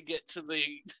chance to get to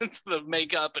the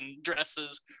makeup and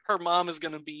dresses, her mom is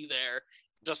gonna be there,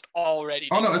 just already.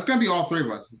 Oh no, it's gonna be all three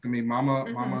of us. It's gonna be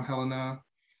Mama, Helena,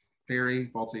 Perry,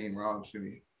 Baltaim, we're all gonna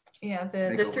be. Yeah,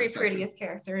 the three prettiest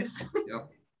characters. Yep.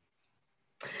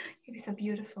 It'd be so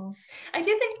beautiful. I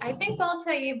think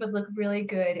Baltaim would look really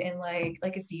good in like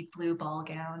a deep blue ball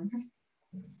gown.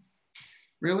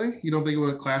 Really? You don't think it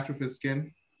would clash with his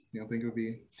skin? You don't think it would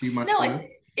be too much blue?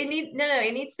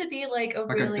 It needs to be like a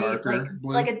really a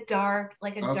dark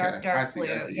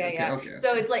blue. Yeah. Okay.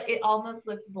 So it's like it almost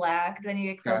looks black, but then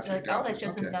you get closer, that's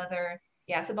just another.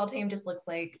 Yeah, so Baltaim just looks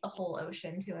like a whole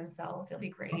ocean to himself. It'll be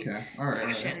great. Okay, all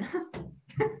right. Fashion.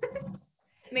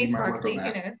 Made sparkly, who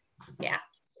knows? Yeah.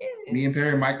 Me and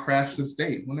Perry might crash this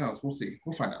date. Who knows? We'll see.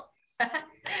 We'll find out.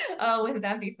 Oh, wouldn't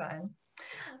that be fun?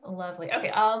 Lovely.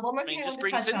 Okay. One more thing. Just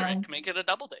bring Cynric. Make it a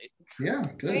double date. Yeah.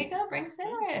 Good. There you go. Bring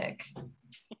Cynric.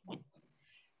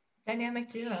 Dynamic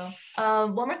duo.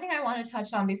 One more thing I want to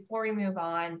touch on before we move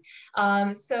on.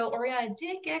 So Oriana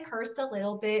did get cursed a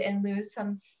little bit and lose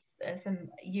some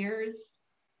years,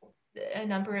 a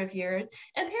number of years,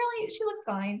 and apparently she looks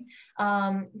fine,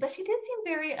 but she did seem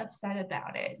very upset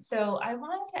about it. So I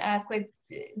wanted to ask, like,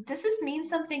 does this mean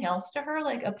something else to her,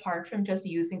 like apart from just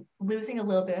losing a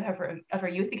little bit of her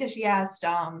youth? Because she asked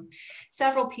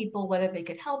several people whether they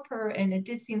could help her, and it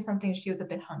did seem something she was a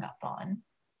bit hung up on.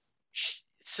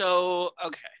 So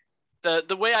okay,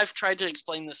 the way I've tried to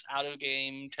explain this out of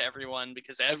game to everyone,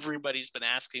 because everybody's been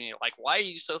asking me, like, why are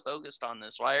you so focused on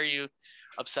this? Why are you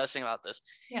obsessing about this?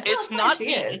 Yeah, it's not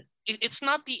the age. It's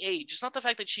not the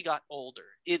fact that she got older.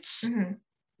 It's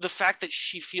the fact that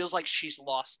she feels like she's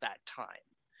lost that time.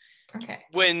 Okay.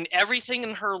 When everything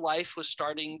in her life was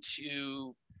starting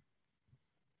to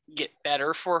get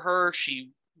better for her.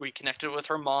 She reconnected with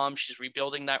her mom. She's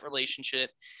rebuilding that relationship.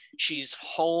 She's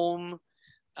home.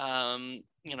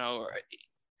 You know,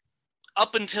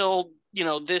 up until, you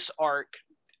know, this arc,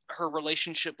 her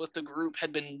relationship with the group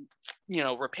had been, you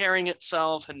know, repairing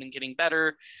itself and been getting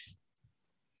better.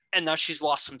 And now she's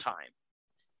lost some time.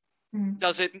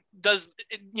 Does it,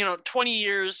 you know, 20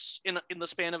 years in the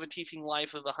span of a Tiefling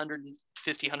life of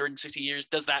 150, 160 years,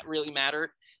 does that really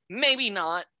matter? Maybe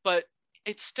not, but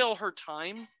it's still her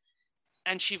time,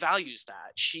 and she values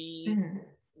that. She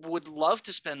would love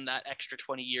to spend that extra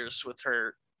 20 years with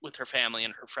her family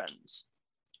and her friends.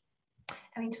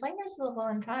 I mean, 20 years is a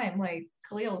long time. Like,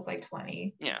 Khalil's like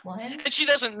 20. Yeah. What? And she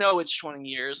doesn't know it's 20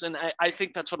 years. And I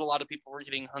think that's what a lot of people were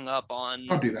getting hung up on.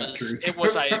 Don't do that, Truth.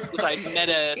 Was I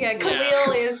meta? Yeah,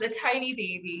 Khalil is a tiny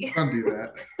baby. Don't do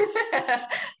that.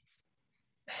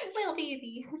 Little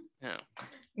baby. Yeah.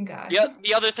 God.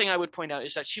 The other thing I would point out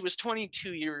is that she was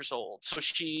 22 years old. So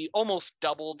she almost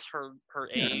doubled her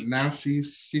age. Now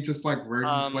she's just like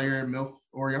Virgin Slayer and MILF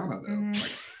Oriana, though.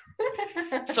 Like,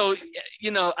 so,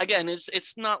 you know, again,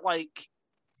 it's not like,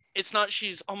 it's not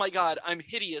she's, oh my God, I'm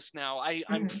hideous now.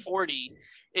 I'm 40.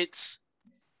 It's,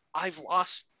 I've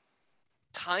lost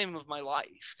time of my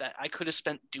life that I could have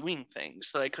spent doing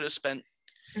things, that I could have spent,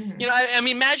 you know, I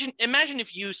mean, imagine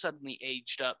if you suddenly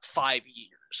aged up 5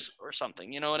 years or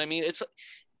something, you know what I mean? It's,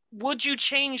 would you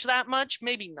change that much?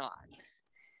 Maybe not.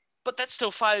 But that's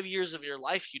still 5 years of your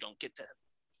life you don't get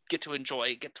to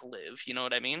enjoy, get to live, you know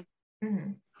what I mean?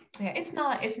 Yeah, it's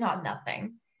not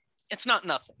nothing. It's not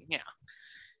nothing, yeah.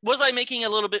 Was I making a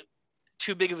little bit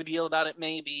too big of a deal about it?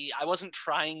 Maybe. I wasn't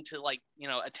trying to, like, you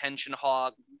know, attention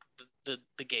hog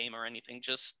the game or anything.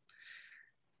 Just,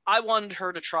 I wanted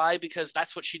her to try because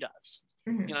that's what she does.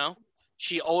 You know?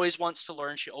 She always wants to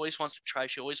learn. She always wants to try.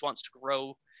 She always wants to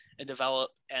grow and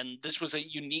develop. And this was a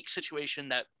unique situation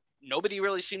that nobody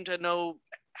really seemed to know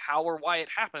how or why it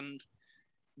happened.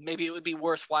 Maybe it would be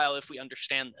worthwhile if we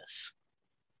understand this.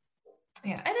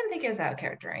 Yeah, I didn't think it was out of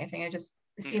character or anything. It just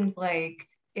seemed like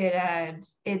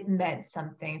it meant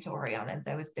something to Oriana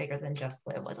that was bigger than just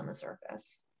what it was on the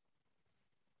surface.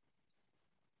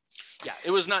 Yeah,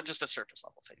 it was not just a surface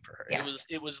level thing for her. Yeah.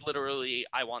 It was literally,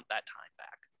 I want that time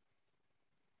back.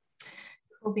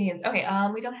 Cool beans. Okay,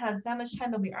 we don't have that much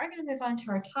time, but we are going to move on to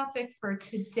our topic for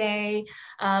today.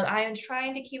 I am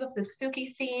trying to keep up the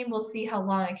spooky theme. We'll see how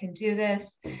long I can do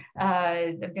this.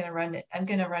 I'm gonna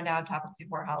run out of topics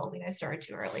before Halloween. I started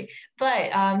too early.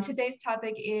 But today's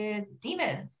topic is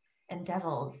demons and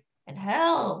devils and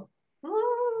hell.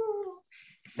 Woo!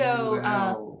 So,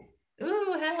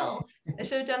 ooh, hell. I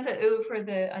should have done the ooh for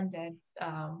the undead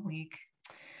week.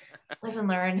 Live and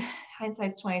learn.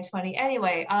 Hindsight's 2020.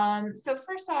 Anyway, so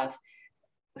first off,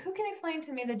 who can explain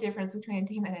to me the difference between a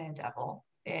demon and a devil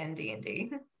in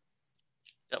D&D?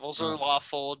 Devils are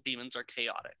lawful, demons are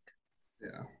chaotic.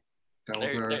 Yeah.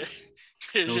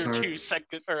 Here's your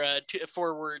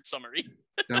 4-word summary.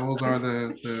 Devils are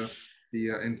the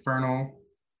infernal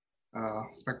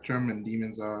spectrum, and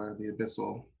demons are the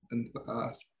abyssal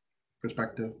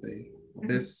perspective. The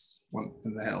abyss, one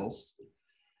in the hells.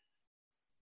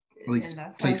 At least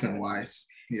placement wise.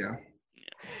 Yeah.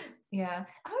 Yeah,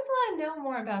 I always want to know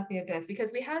more about the abyss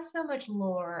because we have so much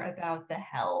lore about the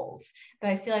hells, but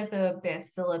I feel like the abyss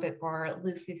is a little bit more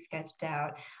loosely sketched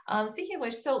out. Speaking of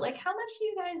which, so like, how much do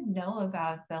you guys know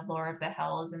about the lore of the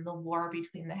hells and the war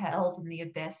between the hells and the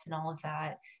abyss and all of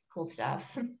that cool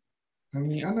stuff? I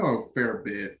mean, I know a fair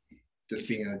bit, just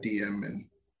being a DM and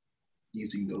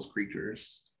using those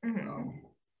creatures.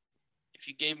 If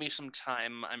you gave me some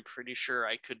time, I'm pretty sure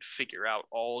I could figure out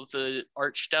all of the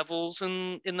archdevils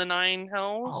in the 9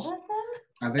 hells. All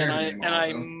of them?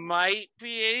 I might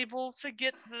be able to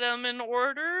get them in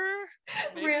order.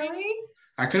 Maybe? Really?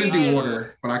 I couldn't do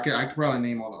order, but I could probably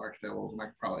name all the archdevils,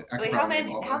 and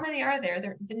how many are there?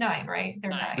 They're 9, right?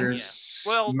 They're 9. There's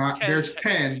 10, there's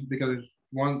 10 because there's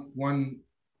one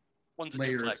One's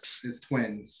layer duplex. is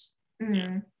twins.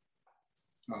 Mm-hmm.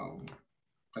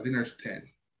 I think there's 10.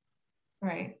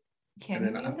 Right.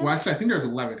 Actually, I think there's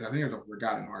 11 because I think there's a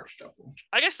forgotten archdevil.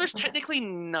 I guess there's technically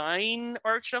 9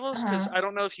 archdevils because I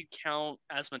don't know if you count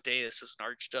Asmodeus as an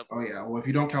archdevil. Oh yeah, well if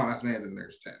you don't count Asmodeus, then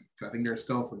there's 10. Because I think there's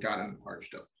still a forgotten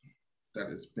archdevil that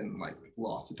has been like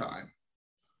lost to time.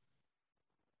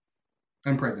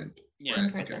 And present. Yeah,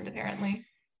 right? Present apparently.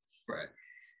 Right.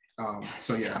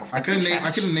 So yeah, I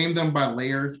couldn't name them by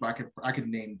layers, but I could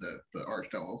name the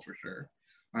archdevils for sure,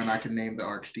 and I can name the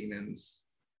archdemons.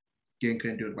 Again,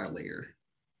 couldn't do it by layer.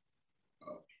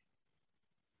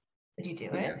 Did you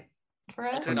do it for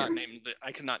us? I could not name the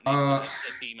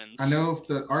demons. I know if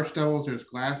the archdevils, there's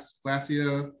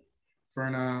Glacia,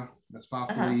 Ferna, Uh-huh.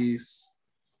 Mephistopheles,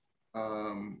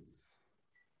 um,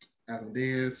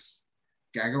 Asmodeus,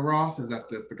 Gagaroth, is that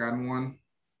the forgotten one?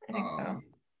 I think so. Um,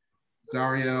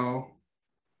 Zariel,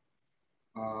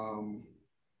 um,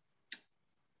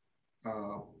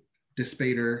 uh,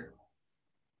 Despater,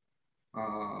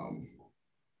 um,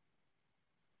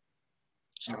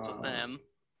 Starts with uh, M.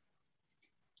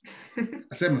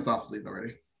 I said Mephistopheles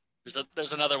already.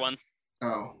 There's another one.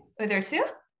 Oh. Wait, there two?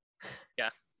 Yeah.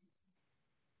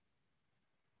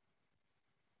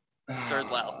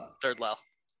 Third level. Third level.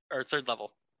 Third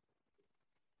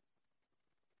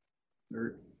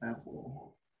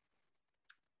level.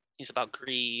 He's about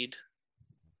greed.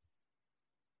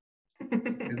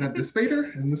 Is that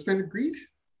Despater? Isn't Despater greed?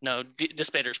 No,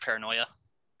 Despater's paranoia.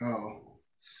 Oh.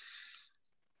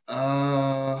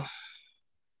 I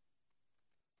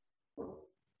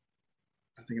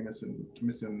think I'm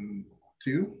missing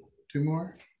two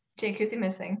more. Jake, who's he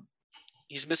missing?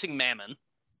 He's missing Mammon.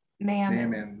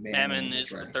 Mammon. Mammon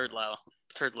is right. the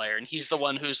third layer, and he's the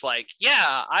one who's like, yeah,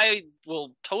 I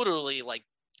will totally like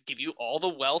give you all the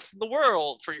wealth in the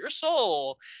world for your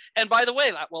soul. And by the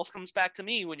way, that wealth comes back to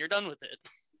me when you're done with it.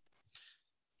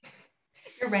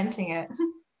 You're renting it.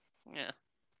 Yeah.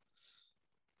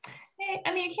 Hey,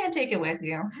 I mean, you can't take it with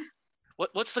you.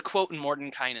 What's the quote in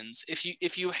Mordenkainen's?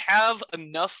 If you have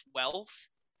enough wealth,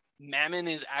 Mammon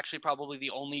is actually probably the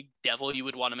only devil you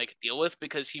would want to make a deal with,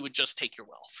 because he would just take your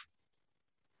wealth.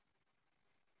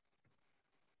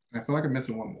 I feel like I'm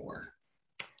missing one more.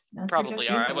 Probably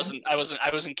are. I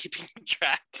wasn't keeping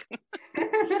track.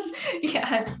 Yeah,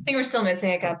 I think we're still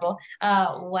missing a couple.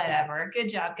 Whatever. Good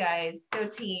job, guys. Go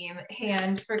team.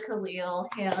 Hand for Khalil.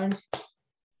 Hand.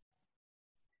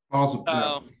 Balls.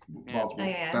 Yeah.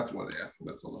 Yeah. That's what. Yeah,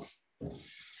 that's all.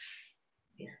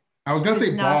 I was gonna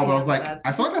say ball, but I was like,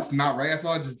 I feel like that's not right. I feel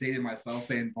like I just dated myself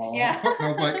saying ball. Yeah.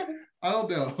 I was like, I don't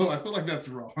know. I feel like that's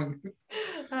wrong.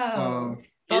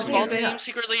 Is Baltimore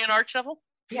secretly an archdevil?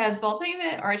 Yeah, is Baltimore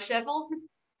an archdevil?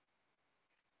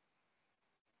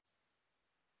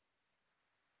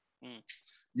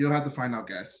 You'll have to find out,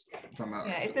 guys.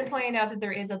 Yeah, it's been pointed out that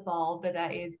there is a Baal, but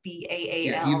that is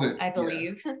Baal, I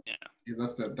believe. Yeah,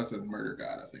 that's a murder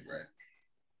god, I think, right?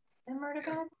 A murder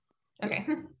god? Okay.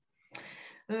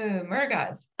 Ooh, murder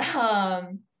gods.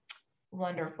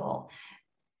 Wonderful.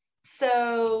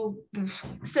 So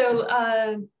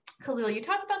Khalil, you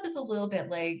talked about this a little bit,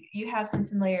 like you have some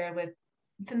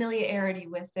familiarity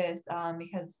with this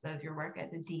because of your work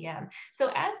as a DM.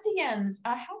 So as DMs,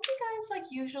 how do you guys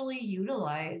like usually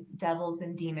utilize devils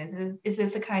and demons? Is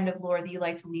this the kind of lore that you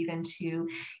like to weave into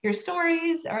your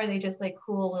stories? Are they just like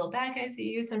cool little bad guys that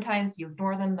you use sometimes? Do you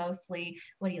ignore them mostly?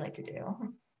 What do you like to do?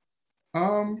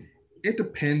 It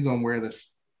depends on where this,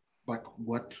 like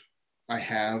what I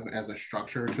have as a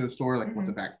structure to the story, like what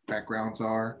the backgrounds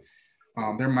are.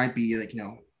 There might be like,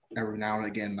 every now and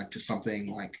again, like just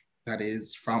something like that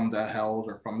is from the hells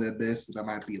or from the abyss that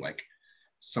might be like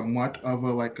somewhat of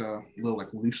a little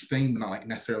like loose thing, but not like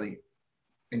necessarily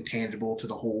intangible to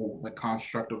the whole like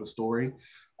construct of the story.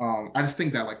 I just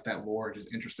think that like that lore is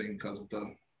just interesting because of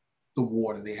the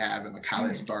war that they have and like how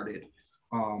they started.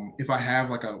 If I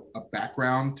have like a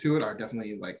background to it, I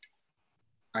definitely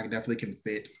can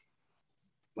fit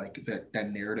like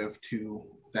that narrative to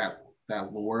that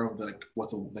lore of what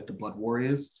the Blood War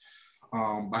is.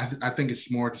 But I think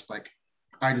it's more just like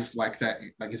I just like that,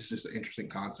 like it's just an interesting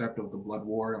concept of the Blood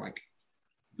War and like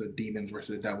the demons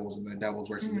versus the devils and the devils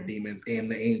versus the demons and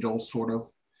the angels sort of.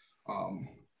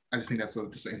 I just think that's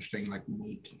just an interesting like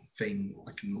neat thing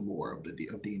like in the lore of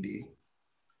D&D.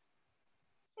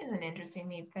 It's an interesting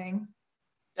neat thing.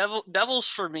 Devils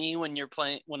for me when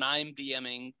I'm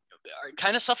DMing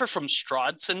kind of suffer from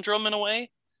Strahd syndrome in a way,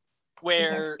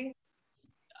 where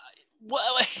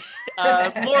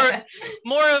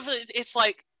more of it's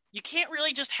like you can't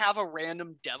really just have a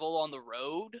random devil on the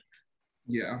road.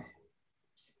 Yeah.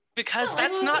 Because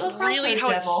that's not really how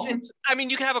it fits. I mean,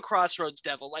 you can have a crossroads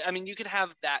devil. Like, I mean, you could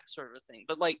have that sort of a thing.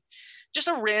 But like, just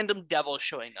a random devil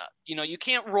showing up. You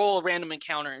can't roll a random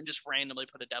encounter and just randomly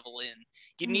put a devil in.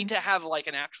 You need to have like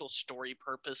an actual story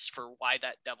purpose for why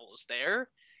that devil is there.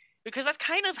 Because that's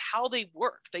kind of how they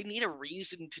work. They need a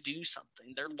reason to do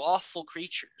something. They're lawful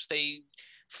creatures. They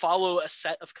follow a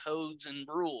set of codes and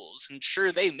rules. And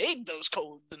sure, they made those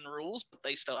codes and rules, but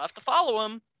they still have to follow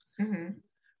them.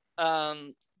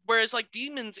 Whereas like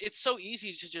demons, it's so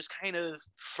easy to just kind of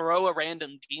throw a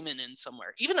random demon in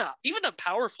somewhere, even a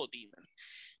powerful demon,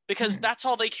 because that's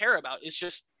all they care about is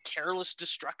just careless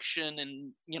destruction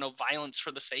and violence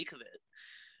for the sake of it.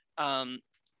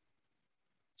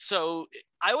 So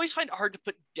I always find it hard to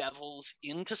put devils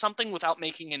into something without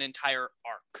making an entire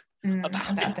arc.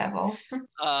 about devils.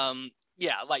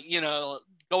 Yeah, like,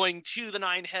 going to the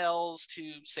Nine Hells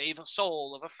to save a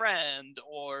soul of a friend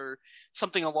or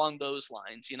something along those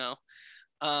lines,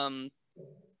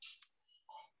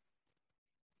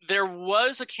 There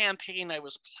was a campaign I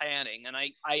was planning, and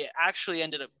I actually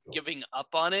ended up giving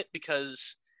up on it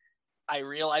because I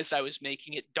realized I was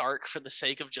making it dark for the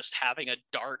sake of just having a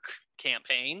dark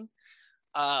campaign,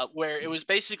 where it was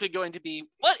basically going to be,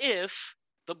 what if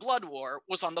the Blood War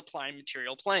was on the Prime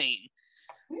Material plane?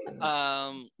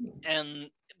 And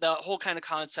the whole kind of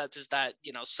concept is that,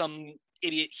 some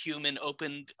idiot human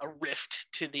opened a rift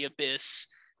to the abyss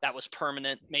that was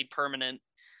made permanent.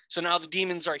 So now the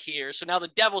demons are here. So now the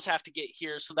devils have to get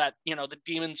here so that, the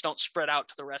demons don't spread out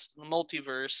to the rest of the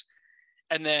multiverse.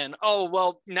 And then,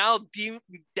 now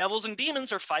devils and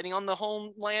demons are fighting on the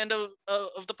homeland of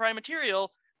the Prime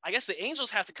Material. I guess the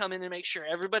angels have to come in and make sure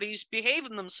everybody's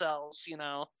behaving themselves,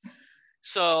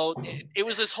 So it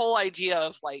was this whole idea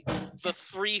of like the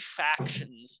three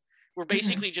factions were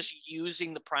basically just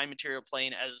using the Prime Material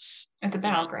plane as a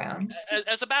battleground.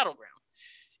 As a battleground.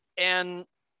 And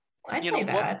I'd say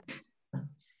that.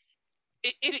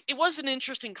 It was an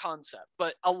interesting concept,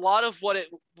 but a lot of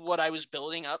what I was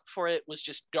building up for it was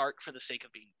just dark for the sake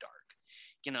of being dark.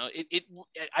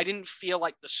 I didn't feel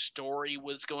like the story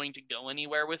was going to go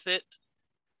anywhere with it.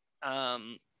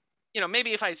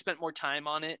 Maybe if I had spent more time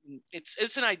on it, and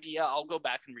it's an idea, I'll go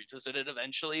back and revisit it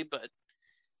eventually, but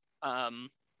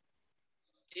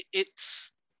it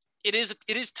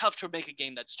is tough to make a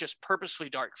game that's just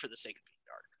purposefully dark for the sake of being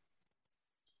dark.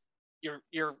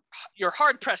 You're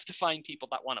hard pressed to find people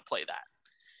that want to play that.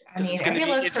 I mean, it's going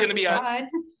to be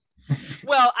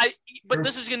but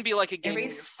this is going to be like a game where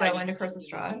so into Curse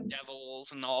Strahd,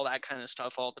 devils and all that kind of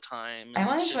stuff all the time. I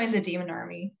want to join the demon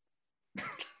army.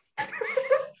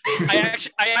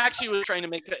 I actually was trying to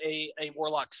make a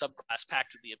warlock subclass,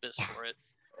 Pact of the Abyss, for it.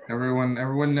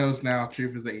 Everyone knows now.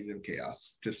 Truth is the agent of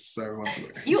chaos. Just so everyone's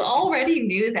aware. You already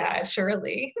knew that,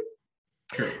 surely.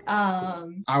 True.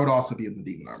 I would also be in the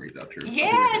demon army, though. True.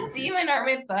 Yeah, demon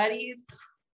army buddies.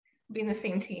 Be in the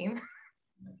same team.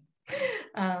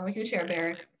 We can share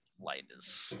barracks. Light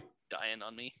is dying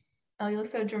on me. Oh, you look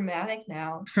so dramatic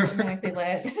now. Dramatically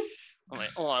lit.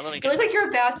 Hold on, let me. You look like you're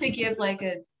about to give like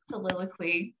a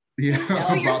soliloquy. Yeah.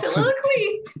 Oh, your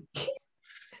soliloquy.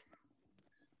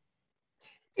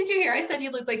 Did you hear? I said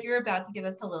you look like you're about to give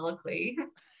a soliloquy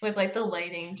with like the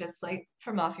lighting just like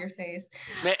from off your face.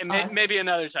 Maybe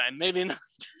another time. Maybe not.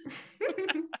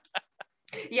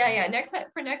 Yeah. Next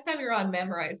time you're on,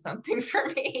 memorize something for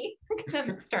me. I'm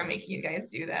gonna start making you guys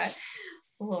do that.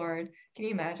 Lord, can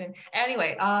you imagine?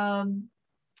 Anyway,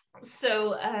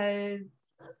 so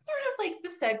sort of like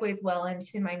this segues well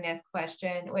into my next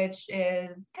question, which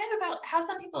is kind of about how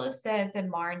some people have said that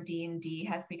modern D&D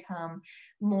has become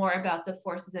more about the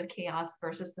forces of chaos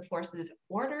versus the forces of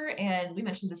order. And we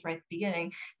mentioned this right at the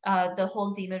beginning. The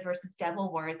whole demon versus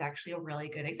devil war is actually a really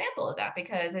good example of that,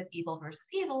 because it's evil versus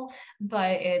evil,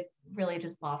 but it's really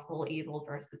just lawful evil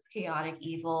versus chaotic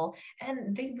evil.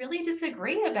 And they really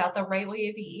disagree about the right way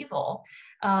to be evil.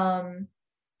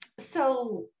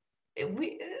 So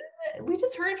we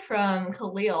just heard from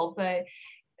Khalil, but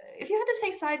if you had to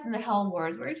take sides in the Hell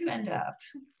Wars, where would you end up?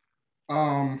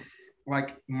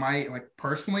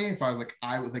 Personally, if I was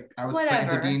Whatever.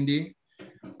 set into D&D.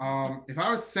 If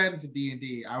I was set into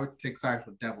D&D, I would take sides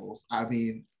with devils. I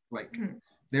mean,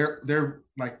 they're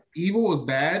like, evil is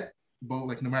bad, but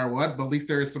like no matter what, but at least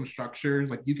there is some structures.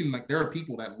 Like you can, like, there are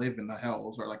people that live in the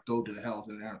hells or like go to the hells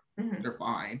and they're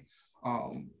fine.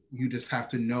 You just have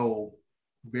to know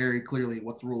very clearly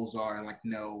what the rules are and like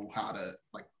know how to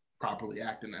like properly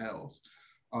act in the hells.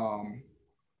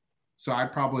 So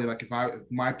I'd probably, like, if I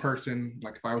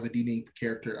was a D&D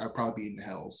character, I'd probably be in the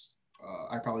hells.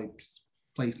 I'd probably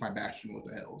place my bastion with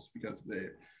the hells, because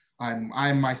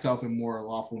I myself am more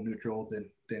lawful neutral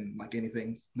than like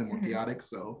anything more chaotic.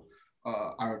 So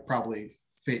I would probably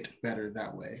fit better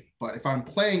that way. But if I'm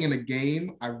playing in a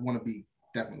game, I want to be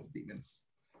definitely with demons.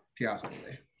 Chaos all the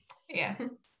way. Yeah.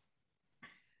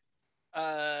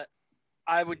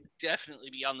 I would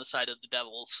definitely be on the side of the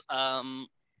devils.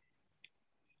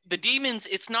 The demons,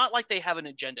 it's not like they have an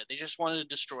agenda. They just wanted to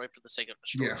destroy for the sake of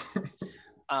destroying. Yeah.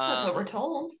 That's what we're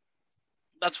told.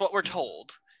 That's what we're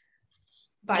told.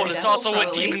 But it's also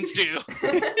what demons do.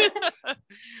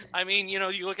 I mean,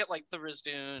 you look at like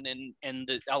Tharizdun and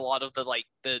a lot of the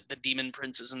demon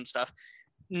princes and stuff.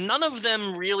 None of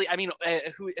them really. I mean,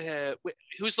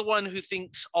 who's the one who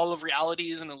thinks all of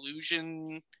reality is an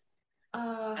illusion?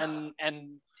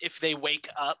 And if they wake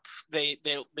up, they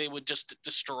would just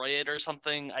destroy it or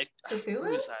something. Cthulhu?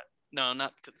 Who is that? No,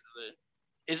 not Cthulhu.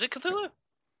 Is it Cthulhu?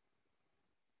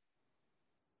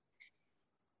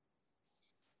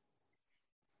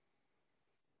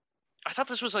 I thought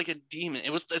this was like a demon.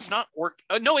 It's not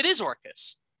no, it is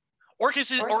Orcus.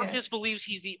 Orcus believes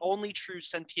he's the only true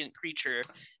sentient creature,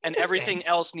 and everything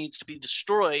else needs to be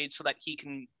destroyed so that he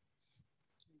can,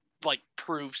 like,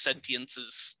 prove sentience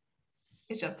is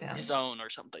just his own or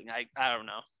something. I don't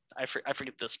know. I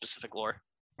forget the specific lore.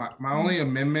 My only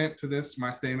amendment to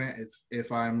my statement is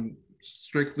if I'm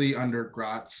strictly under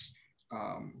Gratz,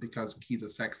 because he's a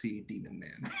sexy demon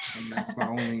man, and that's my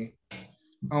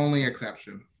only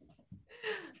exception.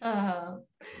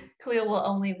 Khalil will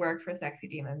only work for sexy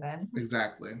demon men.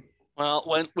 Exactly. Well,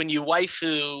 when you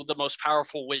waifu the most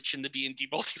powerful witch in the D&D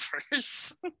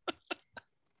multiverse.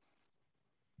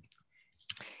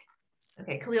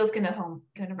 Okay, Khalil's gonna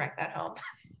wreck that home.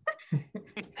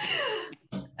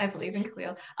 I believe in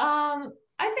Khalil. I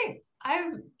think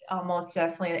I almost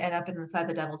definitely end up inside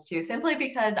the Devils too, simply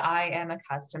because I am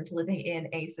accustomed to living in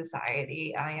a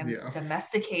society. I am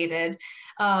domesticated.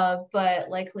 But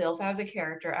like Khalil, if I was a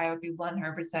character, I would be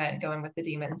 100% going with the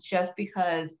demons, just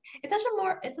because it's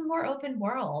a more open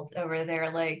world over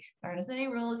there. Like, there aren't as many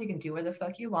rules. You can do where the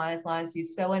fuck you want as long as you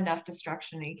sow enough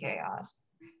destruction and chaos.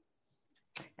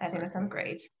 I think that sounds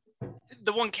great.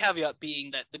 The one caveat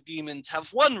being that the demons have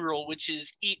one rule, which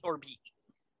is eat or be eaten.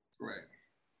 Right.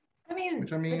 I mean, the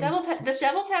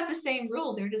devils have the same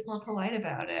rule. They're just more polite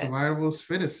about it. Survival's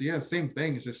fittest. Yeah, same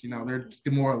thing. It's just, they're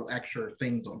just more extra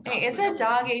things on top. Hey, it's a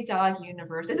dog-eat-dog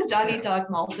universe. It's a dog-eat-dog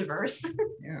multiverse.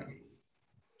 Yeah.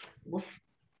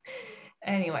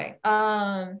 Anyway,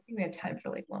 I think we have time for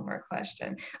like one more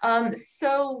question.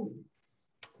 So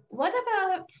what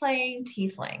about playing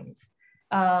tieflings?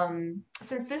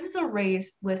 Since this is a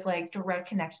race with like direct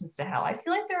connections to hell, I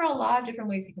feel like there are a lot of different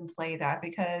ways you can play that,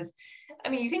 because I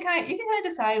mean, you can kind of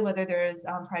decide whether there's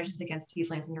prejudice against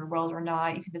tieflings in your world or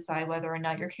not. You can decide whether or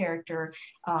not your character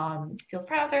feels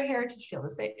proud of their heritage,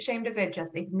 feels ashamed of it,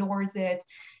 just ignores it.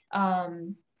 How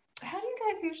do you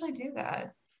guys usually do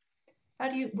that?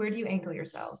 Where do you angle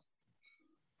yourselves?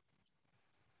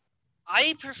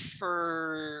 I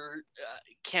prefer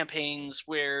campaigns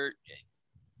where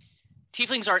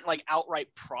tieflings aren't like outright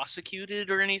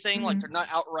prosecuted or anything. Mm-hmm. Like, they're not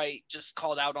outright just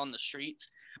called out on the streets,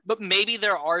 but maybe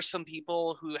there are some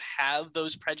people who have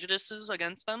those prejudices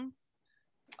against them.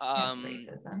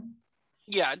 Racism.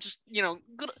 Yeah, just,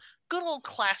 good old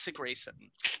classic racism.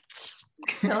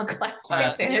 No,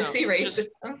 classic fantasy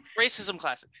racism. Racism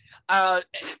classic.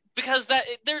 Because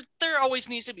there always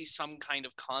needs to be some kind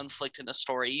of conflict in a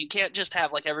story. You can't just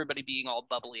have like everybody being all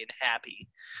bubbly and happy.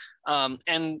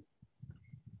 And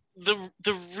this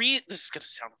is gonna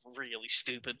sound really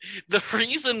stupid. The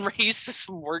reason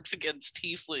racism works against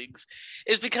tieflings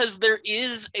is because there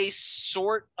is a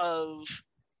sort of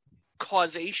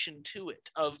causation to it.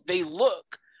 Of they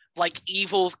look like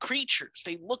evil creatures.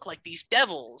 They look like these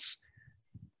devils.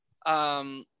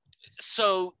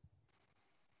 So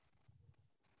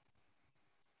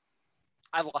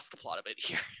I lost the plot of it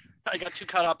here. I got too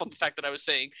caught up on the fact that I was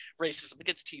saying racism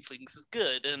against tieflings is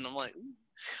good, and I'm like,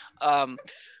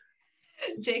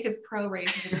 Jake is pro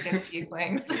racism against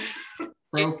tieflings.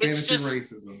 Pro fantasy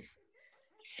racism.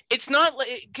 It's not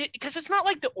because it's not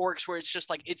like the orcs where it's just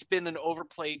like it's been an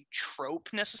overplayed trope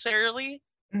necessarily.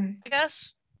 I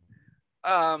guess.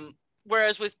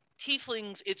 Whereas with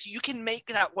tieflings, it's you can make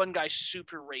that one guy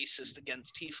super racist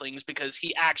against tieflings because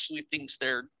he actually thinks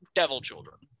they're devil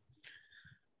children.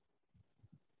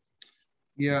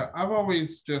 Yeah, I've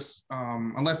always just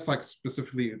unless like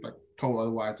specifically like told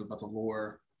otherwise about the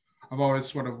lore, I've always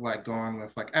sort of like gone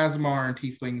with like Aasimar and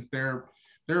tieflings. They're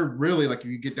really, like, if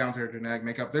you get down to their genetic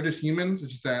makeup, they're just humans.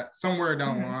 It's just that somewhere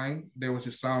down the line there was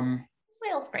just some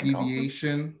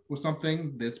deviation with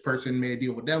something. This person made a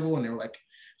deal with the devil, and they were like,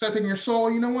 "Instead of taking your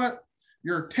soul, you know what?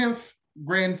 Your 10th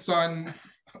grandson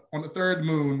on the 3rd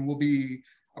moon will be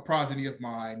a progeny of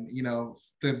mine,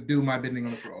 to do my bidding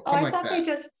on this world." I thought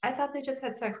they just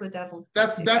had sex with devils.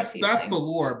 That's the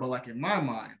lore, but like in my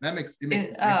mind, that makes it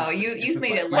makes. You've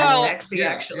made it less sexy,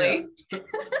 actually. Yeah.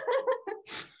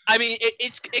 I mean,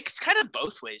 it's kind of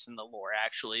both ways in the lore,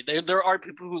 actually. There are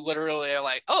people who literally are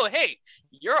like, "Oh, hey,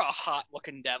 you're a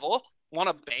hot-looking devil. Want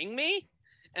to bang me?"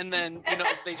 And then,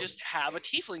 they just have a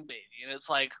tiefling baby. And it's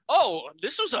like, "Oh,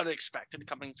 this was unexpected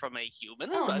coming from a human."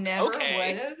 But never okay.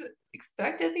 would have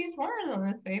expected these horns on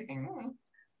this baby.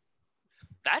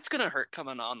 That's going to hurt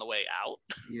coming on the way out.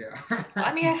 Yeah.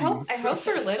 I mean, I hope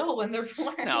they're little when they're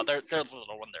born. No, they're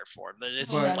little when they're formed.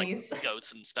 It's just like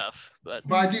goats and stuff. But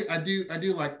I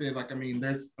do like the, like,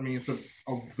 it's a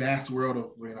vast world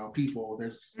of, people.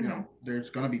 There's, there's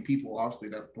going to be people, obviously,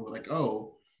 that were like,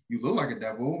 "Oh, you look like a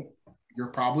devil, you're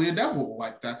probably a devil.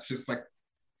 Like that's just like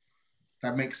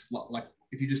that makes like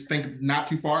if you just think not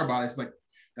too far about it, it's like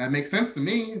that makes sense to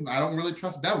me. I don't really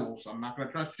trust devils, so I'm not gonna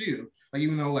trust you. Like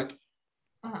even though like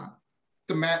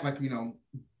the mat like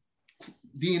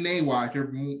DNA wise,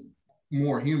 you're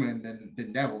more human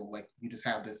than devil. Like you just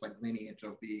have this like lineage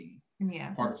of being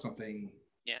part of something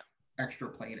extra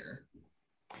planar.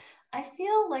 I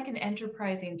feel like an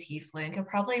enterprising tiefling could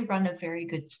probably run a very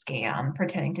good scam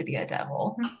pretending to be a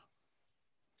devil.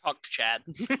 Talk to Chad.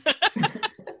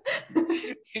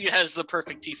 He has the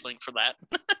perfect tiefling for that.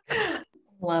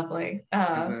 Lovely.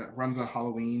 Runs a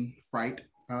Halloween fright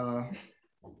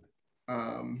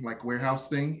like warehouse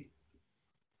thing.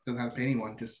 Doesn't have to pay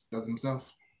anyone, just does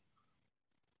himself.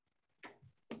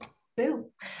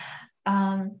 Boo.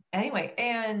 Anyway,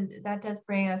 and that does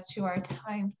bring us to our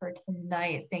time for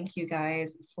tonight. Thank you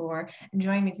guys for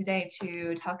joining me today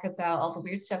to talk about all the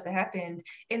weird stuff that happened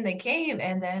in the game,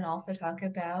 and then also talk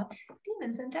about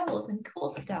demons and devils and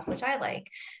cool stuff, which I like.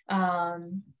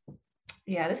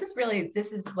 Yeah, this is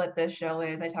what this show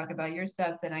is. I talk about your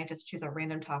stuff, then I just choose a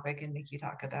random topic and make you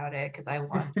talk about it because I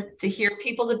want to hear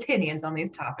people's opinions on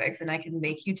these topics, and I can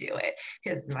make you do it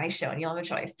because it's my show and you'll have a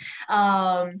choice.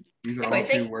 These are all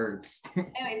true words.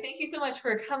 Anyway, thank you so much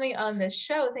for coming on this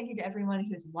show. Thank you to everyone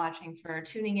who's watching for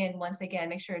tuning in once again.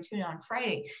 Make sure to tune in on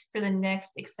Friday for the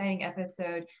next exciting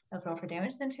episode of Roll for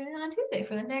Damage. Then tune in on Tuesday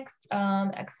for the next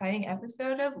exciting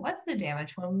episode of What's the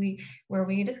Damage, where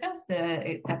we discuss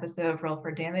the episode of Roll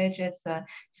for Damage. It's a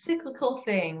cyclical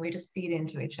thing. We just feed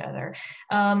into each other.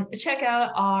 Check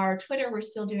out our Twitter. We're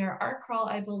still doing our art crawl,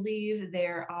 I believe.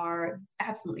 There are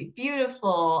absolutely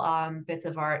beautiful bits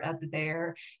of art up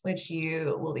there, which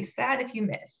you will be sad if you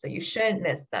miss, so you shouldn't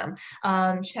miss them.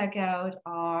 Check out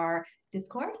our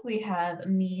Discord. We have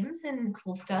memes and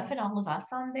cool stuff and all of us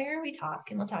on there. We talk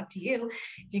and we'll talk to you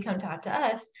if you come talk to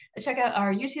us. Check out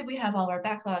our YouTube. We have all of our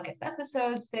backlog of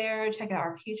episodes there. Check out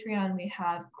our Patreon. We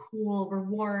have cool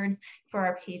rewards for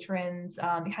our patrons,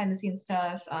 behind the scenes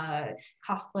stuff,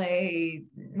 cosplay,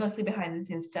 mostly behind the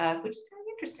scenes stuff, which is kind of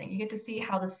interesting. You get to see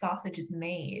how the sausage is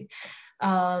made.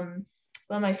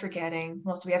 What am I forgetting?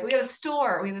 What else do we have? We have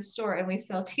a store and we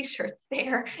sell t-shirts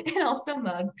there and also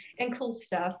mugs and cool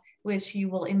stuff, which you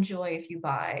will enjoy if you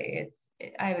buy.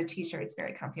 I have a t-shirt. It's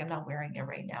very comfy. I'm not wearing it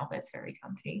right now, but it's very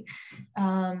comfy.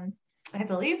 I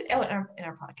believe in our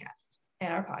podcast.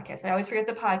 I always forget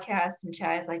the podcast, and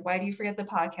Chad is like, why do you forget the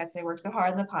podcast? I work so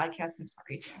hard on the podcast. I'm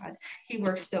sorry, Chad. He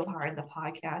works so hard on the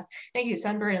podcast. Thank you,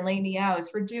 Sunburn and Lady Hours,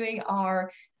 for doing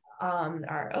our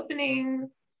opening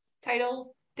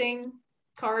title thing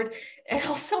card and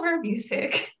also our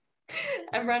music.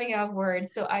 I'm running out of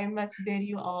words, so I must bid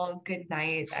you all good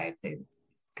night. I have to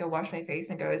go wash my face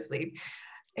and go to sleep.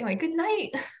 Anyway, good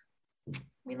night.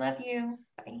 We love you.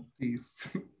 Bye. Peace.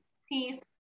 Peace.